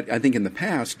do that, I think, in the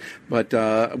past. But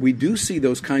we do see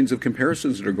those kinds of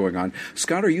comparisons that are going on.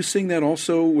 Scott, are you seeing that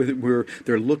also where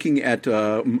they're looking at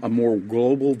a more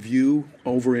global view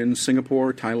over in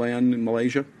Singapore, Thailand, and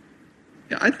Malaysia?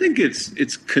 Yeah, I think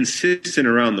it's consistent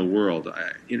around the world,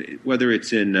 whether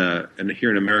it's in here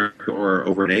in America or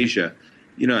over in Asia.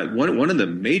 One of the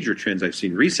major trends I've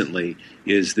seen recently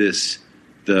is the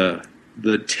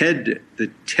TED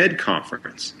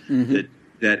conference. Mm-hmm.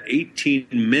 That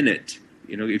 18-minute.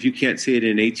 If you can't say it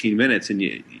in 18 minutes, then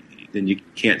you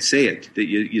can't say it. That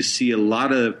you see a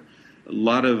lot of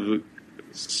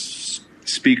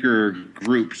speaker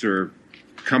groups or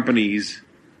companies,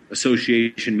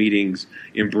 association meetings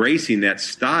embracing that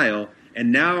style,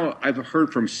 and now I've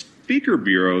heard from speaker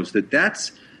bureaus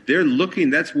that's their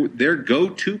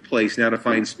go-to place now to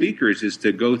find speakers is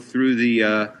to go through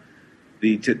the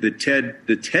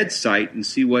TED site and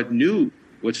see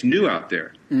what's new out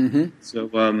there. Mm-hmm. So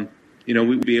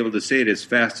we'd be able to say it as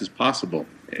fast as possible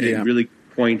and really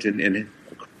point and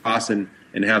across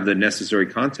and have the necessary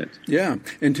content. Yeah,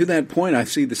 and to that point, I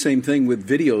see the same thing with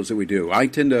videos that we do. I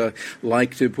tend to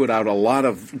like to put out a lot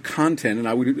of content, and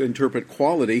I would interpret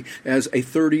quality as a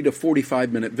 30 to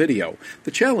 45-minute video.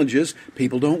 The challenge is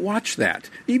people don't watch that,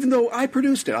 even though I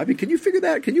produced it. I mean, can you figure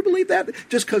that? Can you believe that?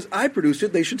 Just because I produced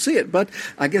it, they should see it. But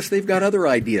I guess they've got other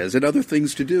ideas and other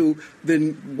things to do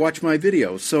than watch my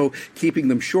videos. So keeping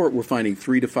them short, we're finding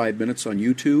 3 to 5 minutes on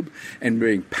YouTube and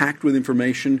being packed with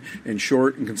information and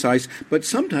short and concise. But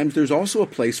sometimes there's also a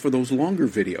place for those longer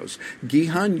videos.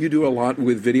 Gihan, you do a lot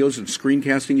with videos and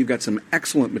screencasting. You've got some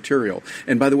excellent material.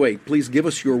 And by the way, please give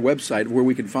us your website where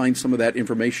we can find some of that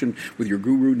information with your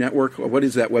Guru Network. What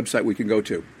is that website we can go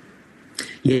to?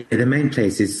 Yeah, the main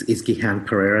place is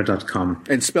gihanperera.com.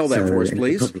 And spell that for us,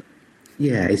 please.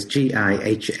 It's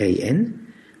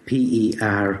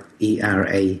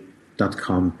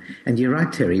GIHANPERERA.com. And you're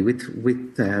right, Terry,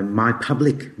 with my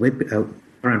public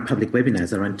run public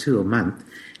webinars. I run 2 a month,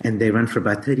 and they run for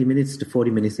about 30 minutes to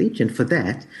 40 minutes each. And for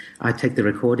that, I take the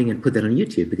recording and put that on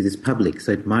YouTube because it's public,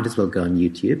 so it might as well go on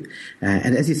YouTube.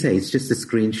 And as you say, it's just a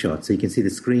screenshot, so you can see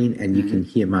the screen and you can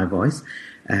hear my voice.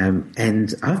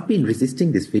 And I've been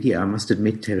resisting this video. I must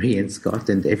admit, Terry and Scott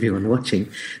and everyone watching,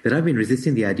 that I've been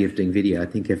resisting the idea of doing video. I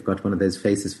think I've got one of those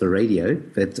faces for radio,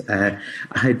 but I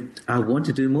want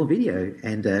to do more video.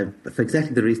 And for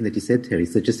exactly the reason that you said, Terry,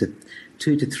 so just a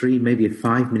 2 to 3, maybe a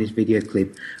 5-minute video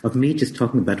clip of me just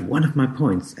talking about one of my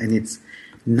points, and it's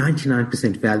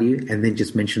 99% value, and then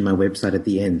just mention my website at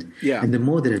the end. Yeah. And the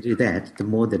more that I do that, the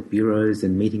more that bureaus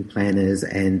and meeting planners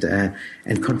and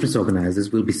conference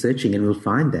organizers will be searching and will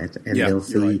find that, and they'll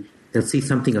see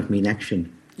something of me in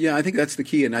action. Yeah, I think that's the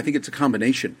key, and I think it's a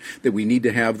combination that we need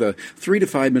to have the 3 to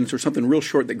 5 minutes or something real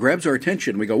short that grabs our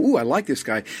attention. We go, ooh, I like this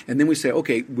guy. And then we say,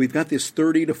 okay, we've got this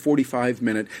 30 to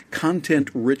 45-minute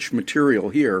content-rich material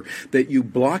here that you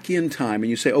block in time and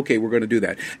you say, okay, we're going to do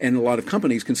that. And a lot of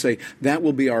companies can say, that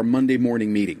will be our Monday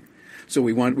morning meeting. So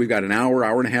we've got an hour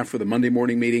and a half for the Monday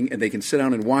morning meeting, and they can sit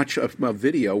down and watch a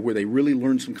video where they really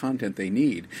learn some content they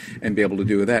need and be able to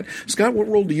do that. Scott, what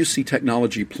role do you see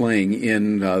technology playing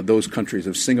in those countries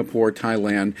of Singapore,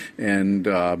 Thailand, and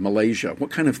Malaysia?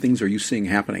 What kind of things are you seeing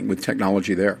happening with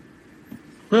technology there?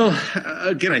 Well,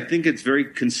 again, I think it's very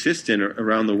consistent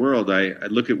around the world. I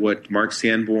look at what Mark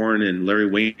Sanborn and Larry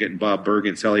Winget and Bob Berg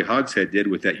and Sally Hogshead did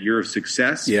with that Year of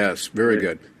Success. Yes, very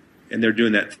good. And they're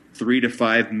doing that 3 to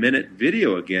 5 minute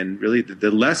video again. Really, the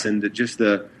lesson, just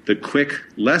the quick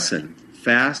lesson,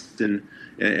 fast, and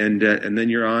then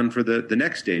you're on for the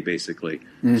next day, basically.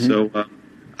 Mm-hmm. So,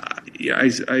 I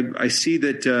see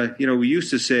that. We used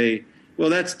to say, well,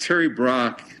 that's Terry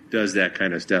Brock does that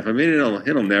kind of stuff. I mean,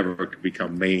 it'll never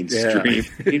become mainstream.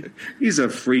 Yeah. He's a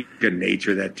freak of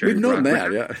nature. That Terry We've Brock. Known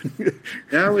that, yeah.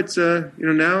 Now it's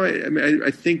now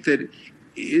I think that,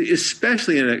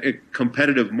 especially in a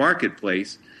competitive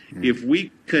marketplace, if we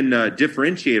can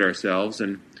differentiate ourselves,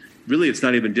 and really it's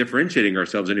not even differentiating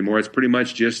ourselves anymore, it's pretty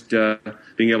much just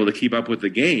being able to keep up with the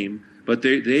game, but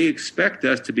they expect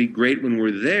us to be great when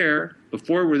we're there,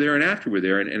 before we're there, and after we're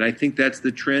there, and I think that's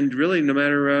the trend really, no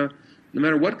matter no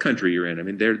matter what country you're in. I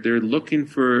mean, they're looking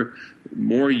for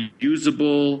more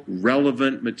usable,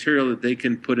 relevant material that they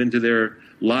can put into their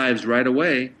lives right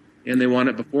away. And they want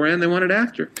it before and they want it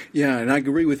after. Yeah, and I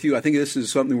agree with you. I think this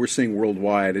is something we're seeing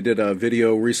worldwide. I did a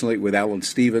video recently with Alan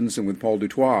Stevens and with Paul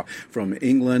Dutoit from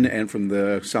England and from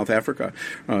the South Africa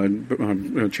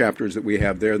chapters that we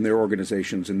have there in their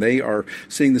organizations, and they are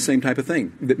seeing the same type of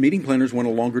thing, that meeting planners want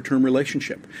a longer-term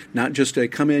relationship, not just a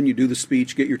come in, you do the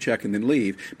speech, get your check, and then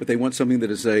leave, but they want something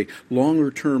that is a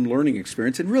longer-term learning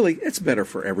experience, and really, it's better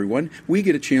for everyone. We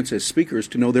get a chance as speakers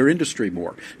to know their industry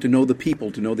more, to know the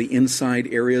people, to know the inside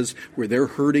areas where they're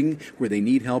hurting, where they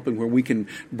need help, and where we can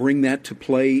bring that to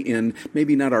play in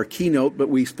maybe not our keynote, but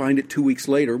we find it 2 weeks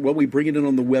later. Well, we bring it in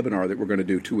on the webinar that we're going to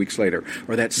do 2 weeks later,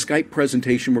 or that Skype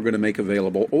presentation we're going to make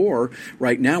available, or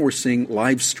right now we're seeing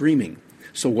live streaming.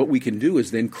 So what we can do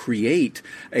is then create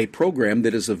a program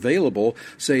that is available,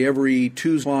 say, every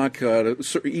 2 o'clock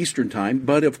Eastern time,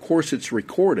 but of course it's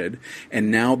recorded, and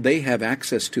now they have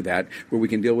access to that where we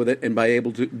can deal with it and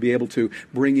be able to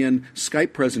bring in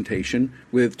Skype presentation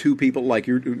with 2 people like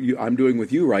I'm doing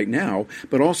with you right now,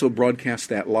 but also broadcast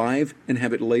that live and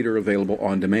have it later available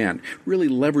on demand. Really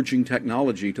leveraging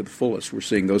technology to the fullest. We're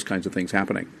seeing those kinds of things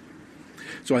happening.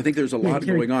 So I think there's a lot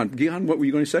going on. Gian, what were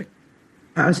you going to say?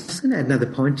 I was just going to add another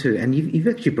point too, and you've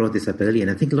actually brought this up earlier, and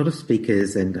I think a lot of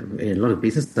speakers and a lot of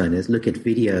business owners look at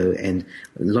video and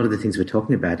a lot of the things we're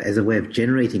talking about as a way of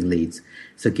generating leads,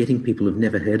 so getting people who've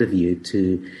never heard of you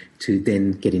to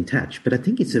then get in touch. But I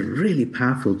think it's a really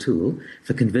powerful tool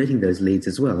for converting those leads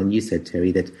as well. And you said,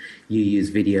 Terry, that you use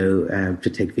video to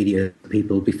take video of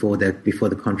people before the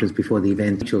conference, before the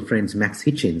event. Mutual friends, Max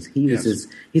Hitchens,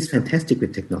 he's fantastic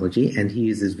with technology, and he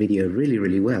uses video really,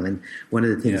 really well. And one of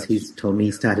the things he's told me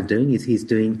he started doing is he's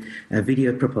doing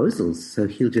video proposals. So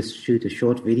he'll just shoot a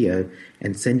short video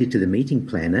and send it to the meeting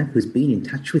planner who's been in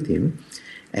touch with him.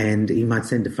 And he might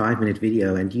send a 5-minute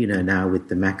video, and now with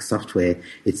the Mac software,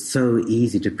 it's so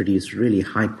easy to produce really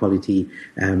high-quality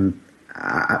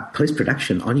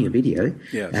post-production on your video.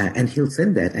 Yes. And he'll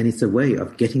send that, and it's a way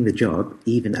of getting the job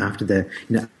even after the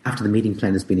meeting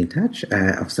planner's been in touch,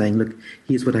 of saying, look,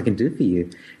 here's what I can do for you.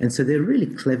 And so they're really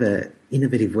clever,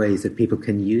 innovative ways that people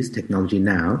can use technology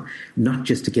now, not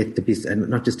just to get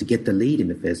the lead in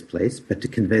the first place, but to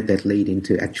convert that lead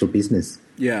into actual business.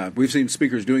 Yeah, we've seen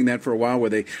speakers doing that for a while, where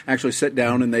they actually sit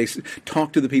down and they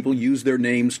talk to the people, use their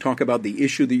names, talk about the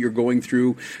issue that you're going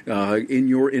through in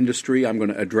your industry. I'm going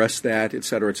to address that, et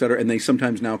cetera, and they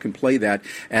sometimes now can play that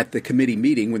at the committee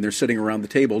meeting when they're sitting around the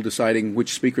table deciding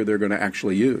which speaker they're going to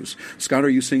actually use. Scott, are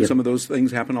you seeing some of those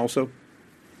things happen also?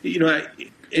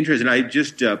 Interesting. I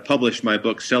just published my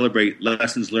book, Celebrate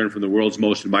Lessons Learned from the World's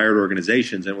Most Admired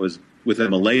Organizations, and it was with a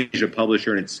Malaysia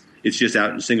publisher, and it's just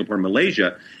out in Singapore,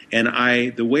 Malaysia. And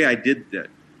the way I did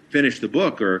finish the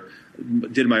book or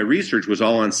did my research was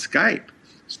all on Skype.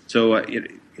 So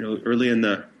early in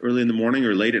the morning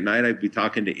or late at night, I'd be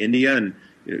talking to India, and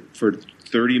for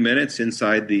 30 minutes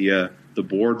inside the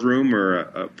boardroom or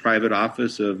a private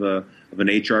office of an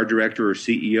HR director or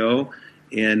CEO,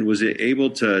 and was able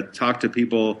to talk to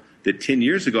people that 10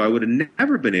 years ago I would have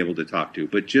never been able to talk to,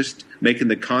 but just making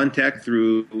the contact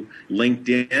through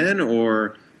LinkedIn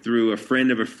or through a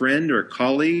friend of a friend or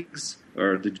colleagues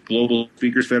or the Global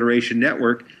Speakers Federation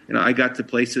network, I got to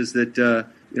places that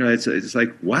it's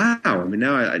like, wow. I mean,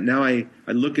 now I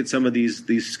look at some of these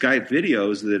Skype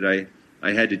videos that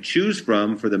I had to choose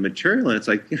from for the material, and it's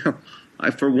like,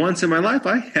 for once in my life,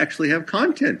 I actually have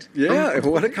content. Yeah,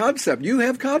 what a concept. You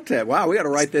have content. Wow, we got to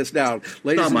write this down.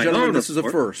 Ladies and gentlemen, this is a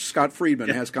first. Scott Friedman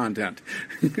has content.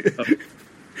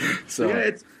 So,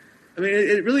 yeah,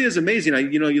 it really is amazing.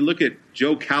 You look at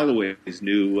Joe Calloway's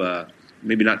new,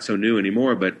 maybe not so new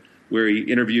anymore, but where he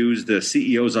interviews the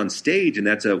CEOs on stage, and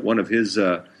that's one of his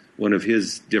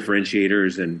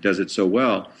differentiators, and does it so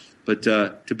well. But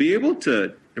to be able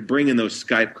to bring in those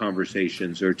Skype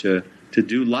conversations or to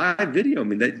do live video,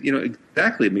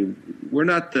 exactly. We're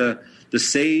not the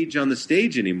sage on the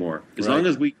stage anymore. As long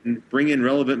as we can bring in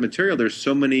relevant material, there's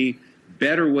so many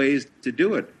better ways to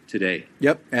do it today.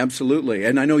 Yep, absolutely.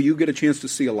 And I know you get a chance to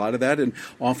see a lot of that, and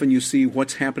often you see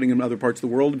what's happening in other parts of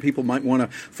the world, and people might want to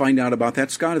find out about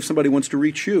that. Scott, if somebody wants to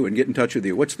reach you and get in touch with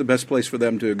you, what's the best place for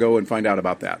them to go and find out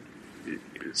about that?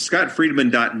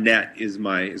 ScottFriedman.net is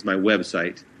my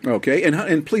website. Okay,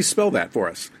 and please spell that for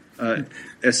us.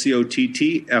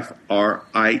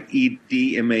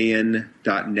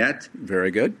 ScottFriedman.net.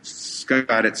 Very good.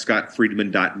 Scott at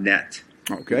ScottFriedman.net.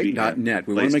 Okay, .net.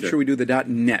 We want to make sure we do the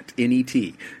 .net,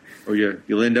 N-E-T. or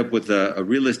you'll end up with a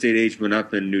real estate agent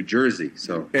up in New Jersey.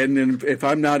 So, and then if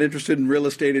I'm not interested in real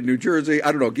estate in New Jersey,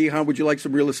 I don't know, Gihan, would you like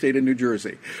some real estate in New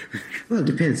Jersey? Well, it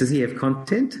depends. Does he have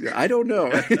content? I don't know.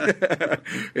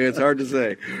 It's hard to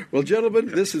say. Well, gentlemen,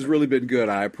 this has really been good.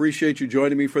 I appreciate you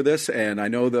joining me for this, and I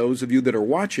know those of you that are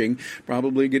watching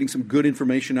probably getting some good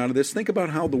information out of this. Think about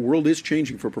how the world is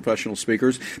changing for professional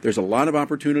speakers. There's a lot of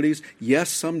opportunities. Yes,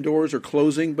 some doors are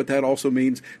closing, but that also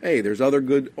means, hey, there's other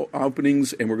good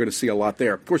openings, and we're going to see a lot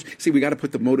there. Of course, see, we got to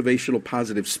put the motivational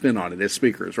positive spin on it as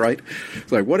speakers, right?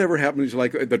 It's like whatever happens,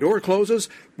 like the door closes,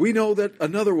 we know that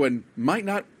another one might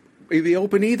not be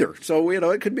open either. So,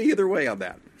 it could be either way on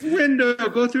that. Window,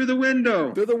 go through the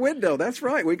window. Through the window, that's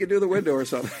right. We could do the window or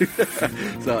something.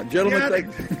 So,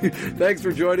 gentlemen, thanks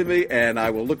for joining me, and I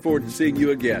will look forward to seeing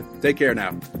you again. Take care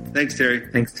now. Thanks, Terry.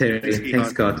 Thanks, Terry. Thanks,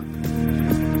 Scott.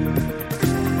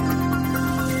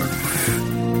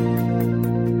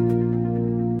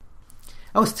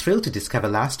 I was thrilled to discover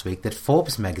last week that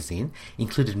Forbes magazine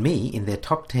included me in their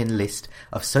top 10 list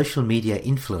of social media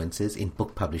influencers in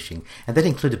book publishing, and that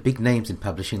included big names in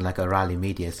publishing like O'Reilly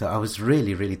Media, so I was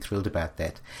really, really thrilled about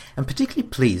that. I'm particularly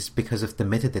pleased because of the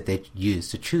method that they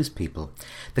used to choose people.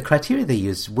 The criteria they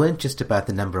used weren't just about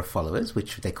the number of followers,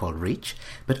 which they call reach,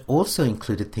 but also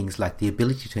included things like the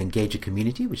ability to engage a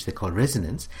community, which they call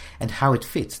resonance, and how it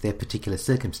fits their particular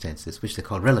circumstances, which they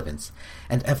call relevance.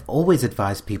 And I've always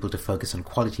advised people to focus on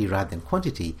quality rather than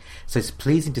quantity, so it's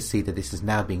pleasing to see that this is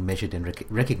now being measured and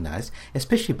recognized,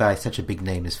 especially by such a big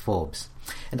name as Forbes.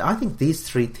 And I think these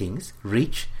three things,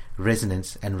 reach,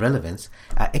 resonance and relevance,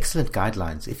 are excellent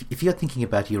guidelines if you're thinking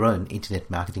about your own internet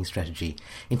marketing strategy.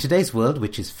 In today's world,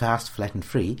 which is fast, flat and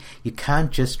free, you can't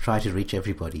just try to reach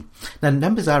everybody. Now,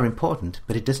 numbers are important,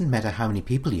 but it doesn't matter how many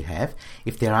people you have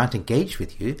if they aren't engaged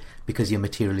with you because your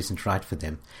material isn't right for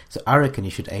them. So I reckon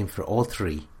you should aim for all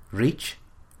three: reach,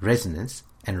 resonance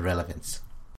and relevance.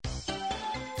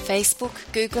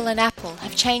 Facebook, Google and Apple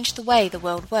have changed the way the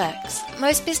world works.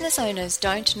 Most business owners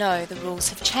don't know the rules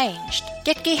have changed.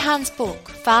 Get Gihan's book,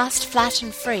 Fast, Flat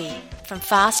and Free, from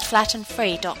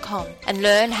fastflatandfree.com and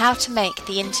learn how to make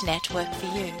the internet work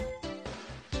for you.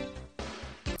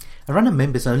 I run a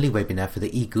members-only webinar for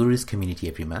the eGurus community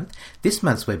every month. This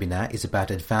month's webinar is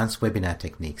about advanced webinar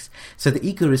techniques. So the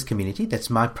eGurus community, that's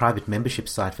my private membership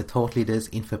site for thought leaders,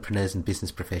 infopreneurs and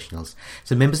business professionals.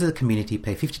 So members of the community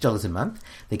pay $50 a month.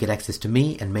 They get access to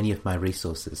me and many of my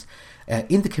resources.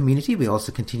 In the community, we're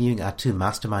also continuing our 2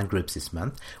 mastermind groups this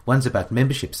month. One's about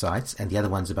membership sites and the other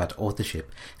one's about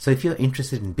authorship. So if you're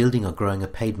interested in building or growing a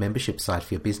paid membership site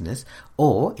for your business,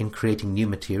 or in creating new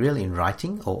material in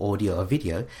writing or audio or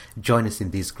video, join us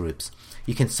in these groups.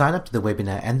 You can sign up to the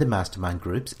webinar and the mastermind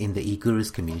groups in the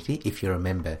eGurus community if you're a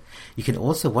member. You can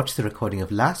also watch the recording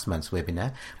of last month's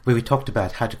webinar where we talked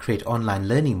about how to create online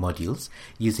learning modules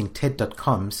using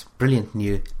TED.com's brilliant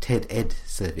new TED Ed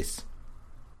service.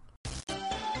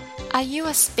 Are you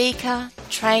a speaker,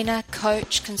 trainer,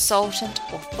 coach, consultant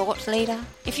or thought leader?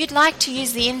 If you'd like to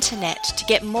use the internet to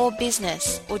get more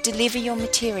business or deliver your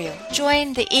material,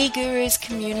 join the eGurus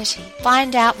community.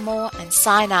 Find out more and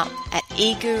sign up at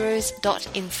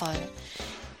egurus.info.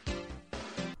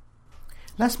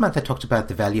 Last month I talked about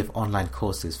the value of online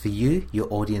courses for you,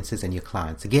 your audiences and your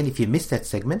clients. Again, if you missed that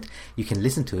segment, you can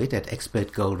listen to it at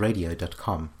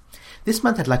expertgoalradio.com. This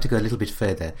month I'd like to go a little bit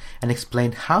further and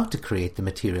explain how to create the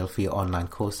material for your online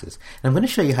courses. And I'm going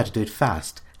to show you how to do it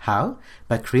fast. How?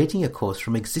 By creating a course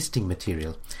from existing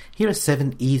material. Here are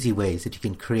 7 easy ways that you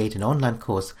can create an online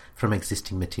course from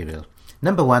existing material.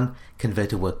 Number 1,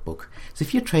 convert a workbook. So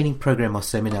if your training program or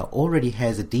seminar already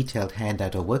has a detailed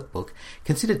handout or workbook,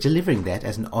 consider delivering that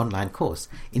as an online course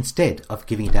instead of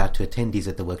giving it out to attendees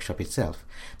at the workshop itself.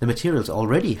 The material is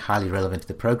already highly relevant to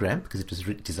the program because it was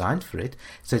designed for it,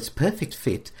 so it's a perfect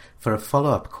fit for a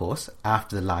follow-up course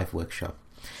after the live workshop.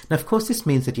 Now, of course, this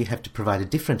means that you have to provide a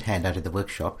different handout at the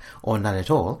workshop, or none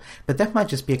at all, but that might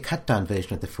just be a cut-down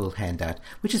version of the full handout,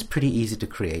 which is pretty easy to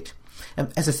create.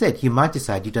 As I said, you might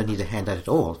decide you don't need a handout at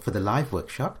all for the live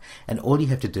workshop, and all you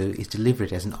have to do is deliver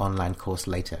it as an online course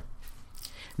later.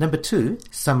 Number 2,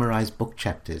 summarize book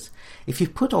chapters. If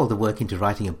you've put all the work into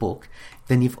writing a book,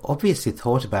 then you've obviously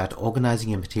thought about organizing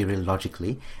your material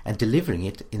logically and delivering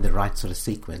it in the right sort of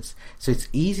sequence. So it's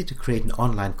easy to create an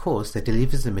online course that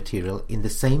delivers the material in the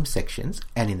same sections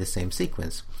and in the same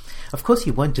sequence. Of course,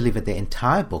 you won't deliver the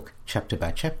entire book chapter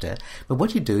by chapter, but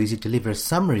what you do is you deliver a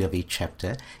summary of each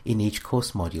chapter in each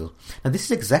course module. Now, this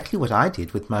is exactly what I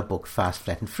did with my book Fast,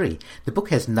 Flat and Free. The book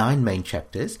has 9 main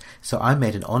chapters, so I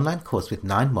made an online course with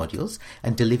 9 modules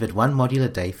and delivered 1 module a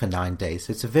day for 9 days.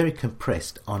 So it's a very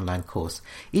compressed online course.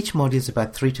 course. Each module is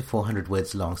about 300 to 400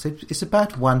 words long, so it's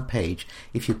about one page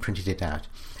if you printed it out.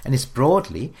 And it's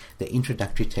broadly the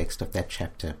introductory text of that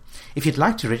chapter. If you'd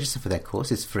like to register for that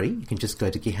course, it's free. You can just go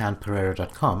to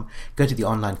gihanperera.com, go to the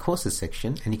online courses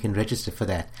section, and you can register for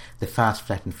that, the Fast,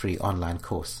 Flat and Free online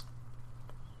course.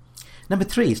 Number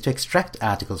 3 is to extract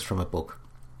articles from a book.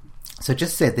 So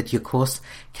just said that your course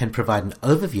can provide an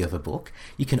overview of a book.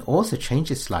 You can also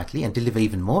change it slightly and deliver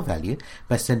even more value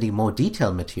by sending more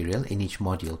detailed material in each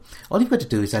module. All you've got to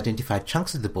do is identify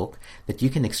chunks of the book that you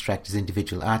can extract as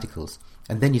individual articles,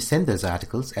 and then you send those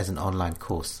articles as an online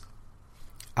course.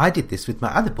 I did this with my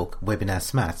other book, Webinar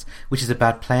Smarts, which is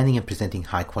about planning and presenting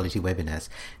high-quality webinars.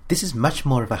 This is much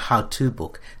more of a how-to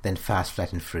book than Fast,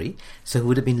 Flat and Free, so it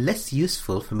would have been less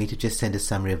useful for me to just send a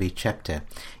summary of each chapter.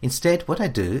 Instead, what I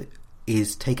do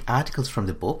is take articles from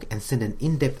the book and send an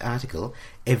in-depth article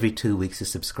every 2 weeks to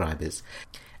subscribers.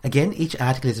 Again, each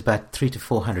article is about 300 to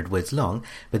 400 words long,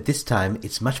 but this time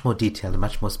it's much more detailed and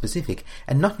much more specific,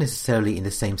 and not necessarily in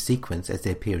the same sequence as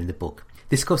they appear in the book.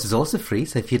 This course is also free,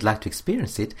 so if you'd like to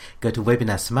experience it, go to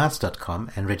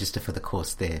webinarsmarts.com and register for the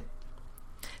course there.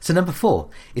 So number 4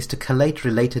 is to collate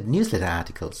related newsletter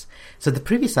articles. So the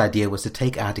previous idea was to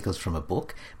take articles from a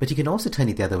book, but you can also turn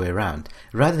it the other way around.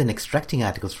 Rather than extracting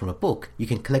articles from a book, you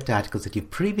can collect articles that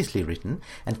you've previously written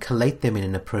and collate them in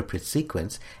an appropriate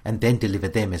sequence and then deliver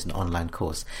them as an online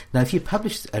course. Now, if you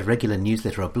publish a regular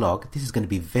newsletter or blog, this is going to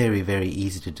be very, very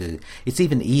easy to do. It's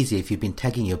even easier if you've been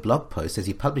tagging your blog posts as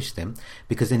you publish them,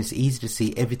 because then it's easy to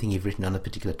see everything you've written on a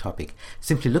particular topic.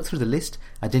 Simply look through the list,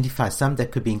 identify some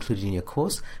that could be included in your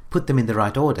course, put them in the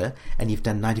right order, and you've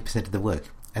done 90% of the work,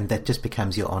 and that just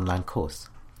becomes your online course.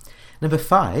 Number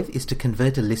 5 is to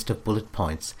convert a list of bullet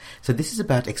points. So this is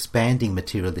about expanding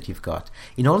material that you've got.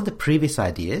 In all of the previous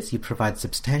ideas, you provide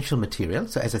substantial material,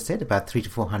 so as I said, about 300 to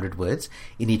 400 words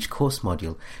in each course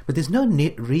module. But there's no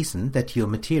reason that your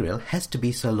material has to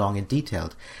be so long and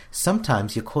detailed.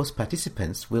 Sometimes your course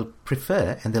participants will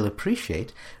prefer and they'll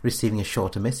appreciate receiving a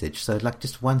shorter message, so like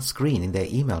just one screen in their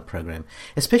email program,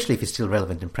 especially if it's still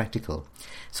relevant and practical.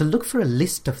 So look for a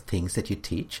list of things that you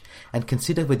teach and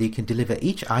consider whether you can deliver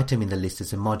each item in the list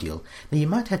as a module. Now you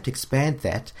might have to expand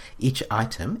that, each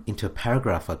item, into a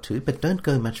paragraph or two, but don't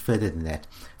go much further than that.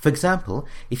 For example,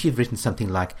 if you've written something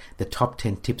like the top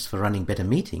 10 tips for running better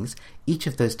meetings, each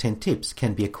of those 10 tips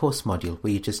can be a course module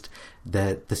where you just,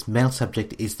 the main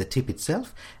subject is the tip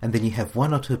itself, and then you have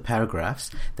 1 or 2 paragraphs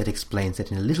that explains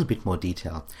it in a little bit more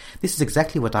detail. This is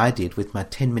exactly what I did with my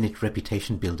 10-minute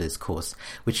Reputation Builders course,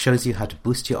 which shows you how to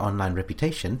boost your online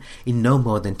reputation in no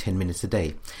more than 10 minutes a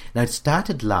day. Now, it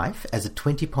started life as a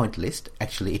 20-point list.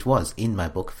 Actually, it was in my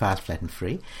book, Fast, Flat and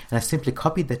Free, and I simply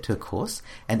copied that to a course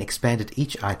and expanded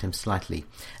each item slightly.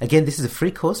 Again, this is a free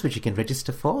course which you can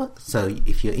register for, so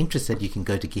if you're interested, you can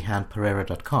go to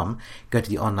gihanperera.com, go to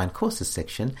the online courses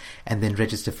section, and then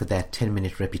register for that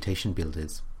 10-minute Reputation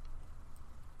Builders.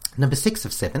 Number 6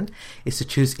 of 7 is to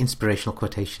choose inspirational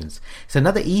quotations. So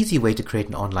another easy way to create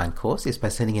an online course is by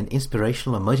sending an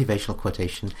inspirational or motivational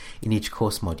quotation in each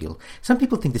course module. Some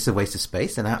people think this is a waste of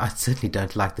space, and I certainly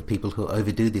don't like the people who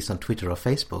overdo this on Twitter or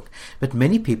Facebook, but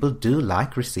many people do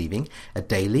like receiving a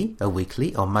daily, a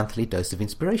weekly, or monthly dose of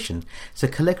inspiration. So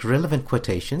collect relevant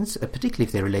quotations, particularly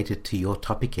if they're related to your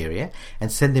topic area,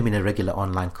 and send them in a regular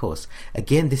online course.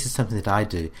 Again, this is something that I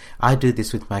do. I do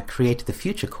this with my Create the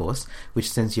Future course,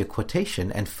 which sends you a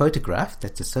quotation and photograph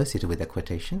that's associated with that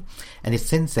quotation, and it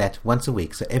sends that once a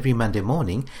week. So every Monday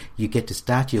morning you get to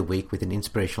start your week with an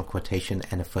inspirational quotation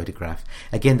and a photograph.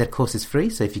 Again, that course is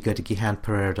free, so if you go to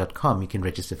gihanperera.com you can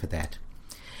register for that.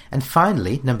 And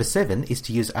finally, number 7 is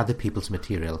to use other people's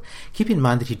material. Keep in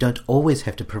mind that you don't always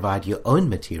have to provide your own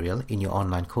material in your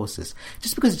online courses.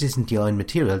 Just because it isn't your own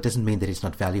material doesn't mean that it's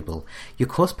not valuable. Your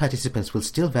course participants will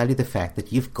still value the fact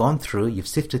that you've gone through, you've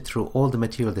sifted through all the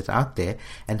material that's out there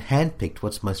and handpicked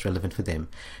what's most relevant for them.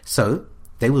 So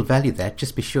they will value that.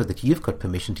 Just be sure that you've got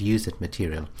permission to use that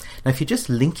material. Now, if you're just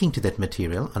linking to that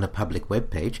material on a public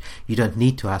web page, you don't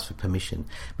need to ask for permission.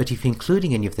 But if you're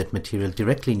including any of that material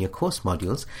directly in your course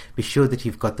modules, be sure that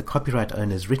you've got the copyright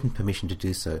owner's written permission to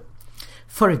do so.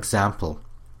 For example,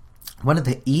 one of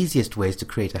the easiest ways to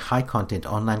create a high-content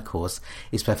online course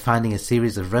is by finding a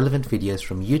series of relevant videos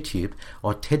from YouTube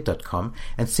or TED.com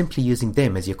and simply using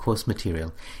them as your course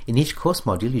material. In each course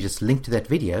module, you just link to that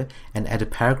video and add a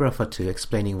paragraph or two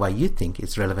explaining why you think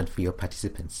it's relevant for your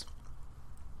participants.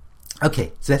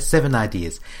 Okay, so that's 7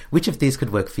 ideas. Which of these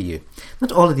could work for you?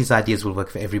 Not all of these ideas will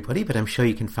work for everybody, but I'm sure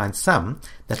you can find some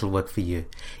that will work for you.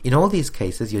 In all these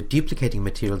cases, you're duplicating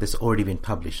material that's already been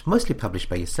published, mostly published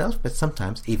by yourself, but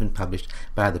sometimes even published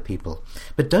by other people.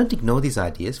 But don't ignore these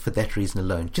ideas for that reason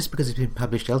alone. Just because it's been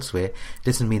published elsewhere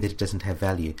doesn't mean that it doesn't have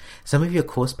value. Some of your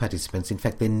course participants, in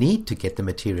fact, they need to get the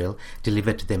material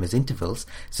delivered to them as intervals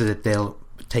so that they'll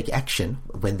take action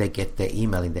when they get their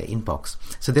email in their inbox.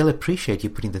 So they'll appreciate you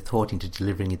putting the thought into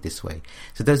delivering it this way.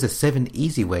 So those are 7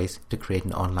 easy ways to create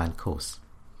an online course.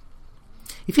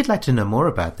 If you'd like to know more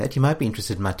about that, you might be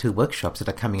interested in my 2 workshops that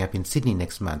are coming up in Sydney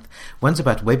next month. One's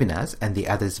about webinars and the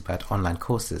other is about online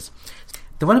courses.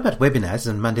 The one about webinars is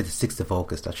on Monday the 6th of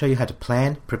August. I'll show you how to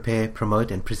plan, prepare,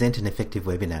 promote and present an effective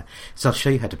webinar. So I'll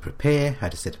show you how to prepare, how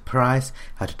to set a price,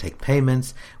 how to take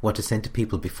payments, what to send to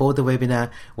people before the webinar,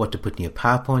 what to put in your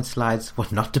PowerPoint slides,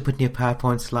 what not to put in your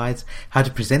PowerPoint slides, how to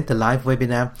present the live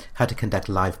webinar, how to conduct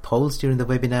live polls during the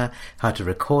webinar, how to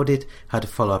record it, how to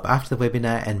follow up after the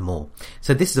webinar and more.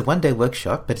 So this is a 1-day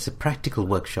workshop, but it's a practical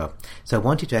workshop. So I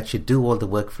want you to actually do all the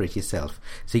work for it yourself.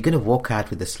 So you're going to walk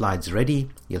out with the slides ready,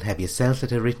 you'll have your sales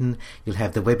letter written, you'll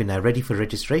have the webinar ready for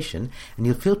registration, and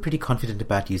you'll feel pretty confident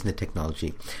about using the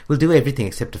technology. We'll do everything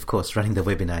except, of course, running the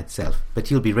webinar itself,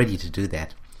 but you'll be ready to do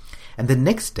that. And the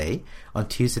next day, on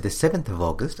Tuesday the 7th of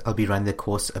August, I'll be running the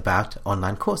course about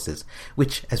online courses,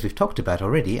 which, as we've talked about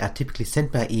already, are typically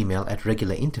sent by email at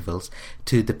regular intervals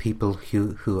to the people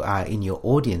who are in your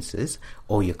audiences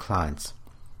or your clients.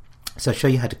 So I'll show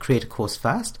you how to create a course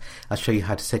fast. I'll show you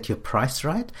how to set your price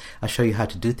right. I'll show you how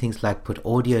to do things like put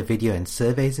audio, video and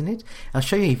surveys in it. I'll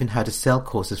show you even how to sell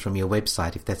courses from your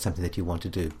website if that's something that you want to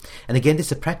do. And again, this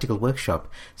is a practical workshop.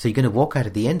 So you're going to walk out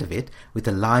at the end of it with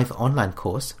a live online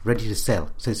course ready to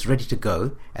sell. So it's ready to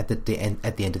go at the end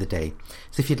of the day.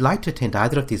 So if you'd like to attend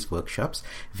either of these workshops,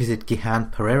 visit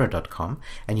gihanperera.com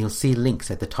and you'll see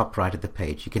links at the top right of the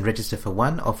page. You can register for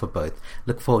one or for both.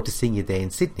 Look forward to seeing you there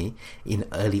in Sydney in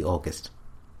early August.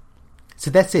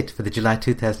 So that's it for the July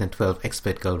 2012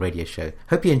 Expert Gold Radio Show.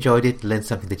 Hope you enjoyed it and learned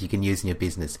something that you can use in your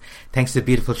business. Thanks to the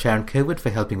beautiful Sharon Kerwood for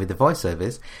helping with the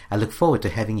voiceovers. I look forward to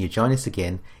having you join us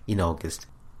again in August.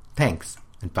 Thanks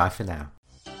and bye for now.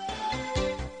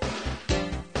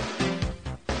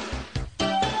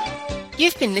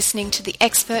 You've been listening to the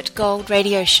Expert Gold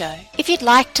Radio Show. If you'd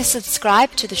like to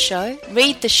subscribe to the show,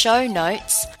 read the show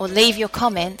notes, or leave your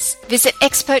comments, visit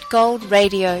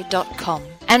expertgoldradio.com.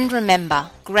 And remember,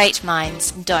 great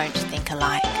minds don't think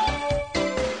alike.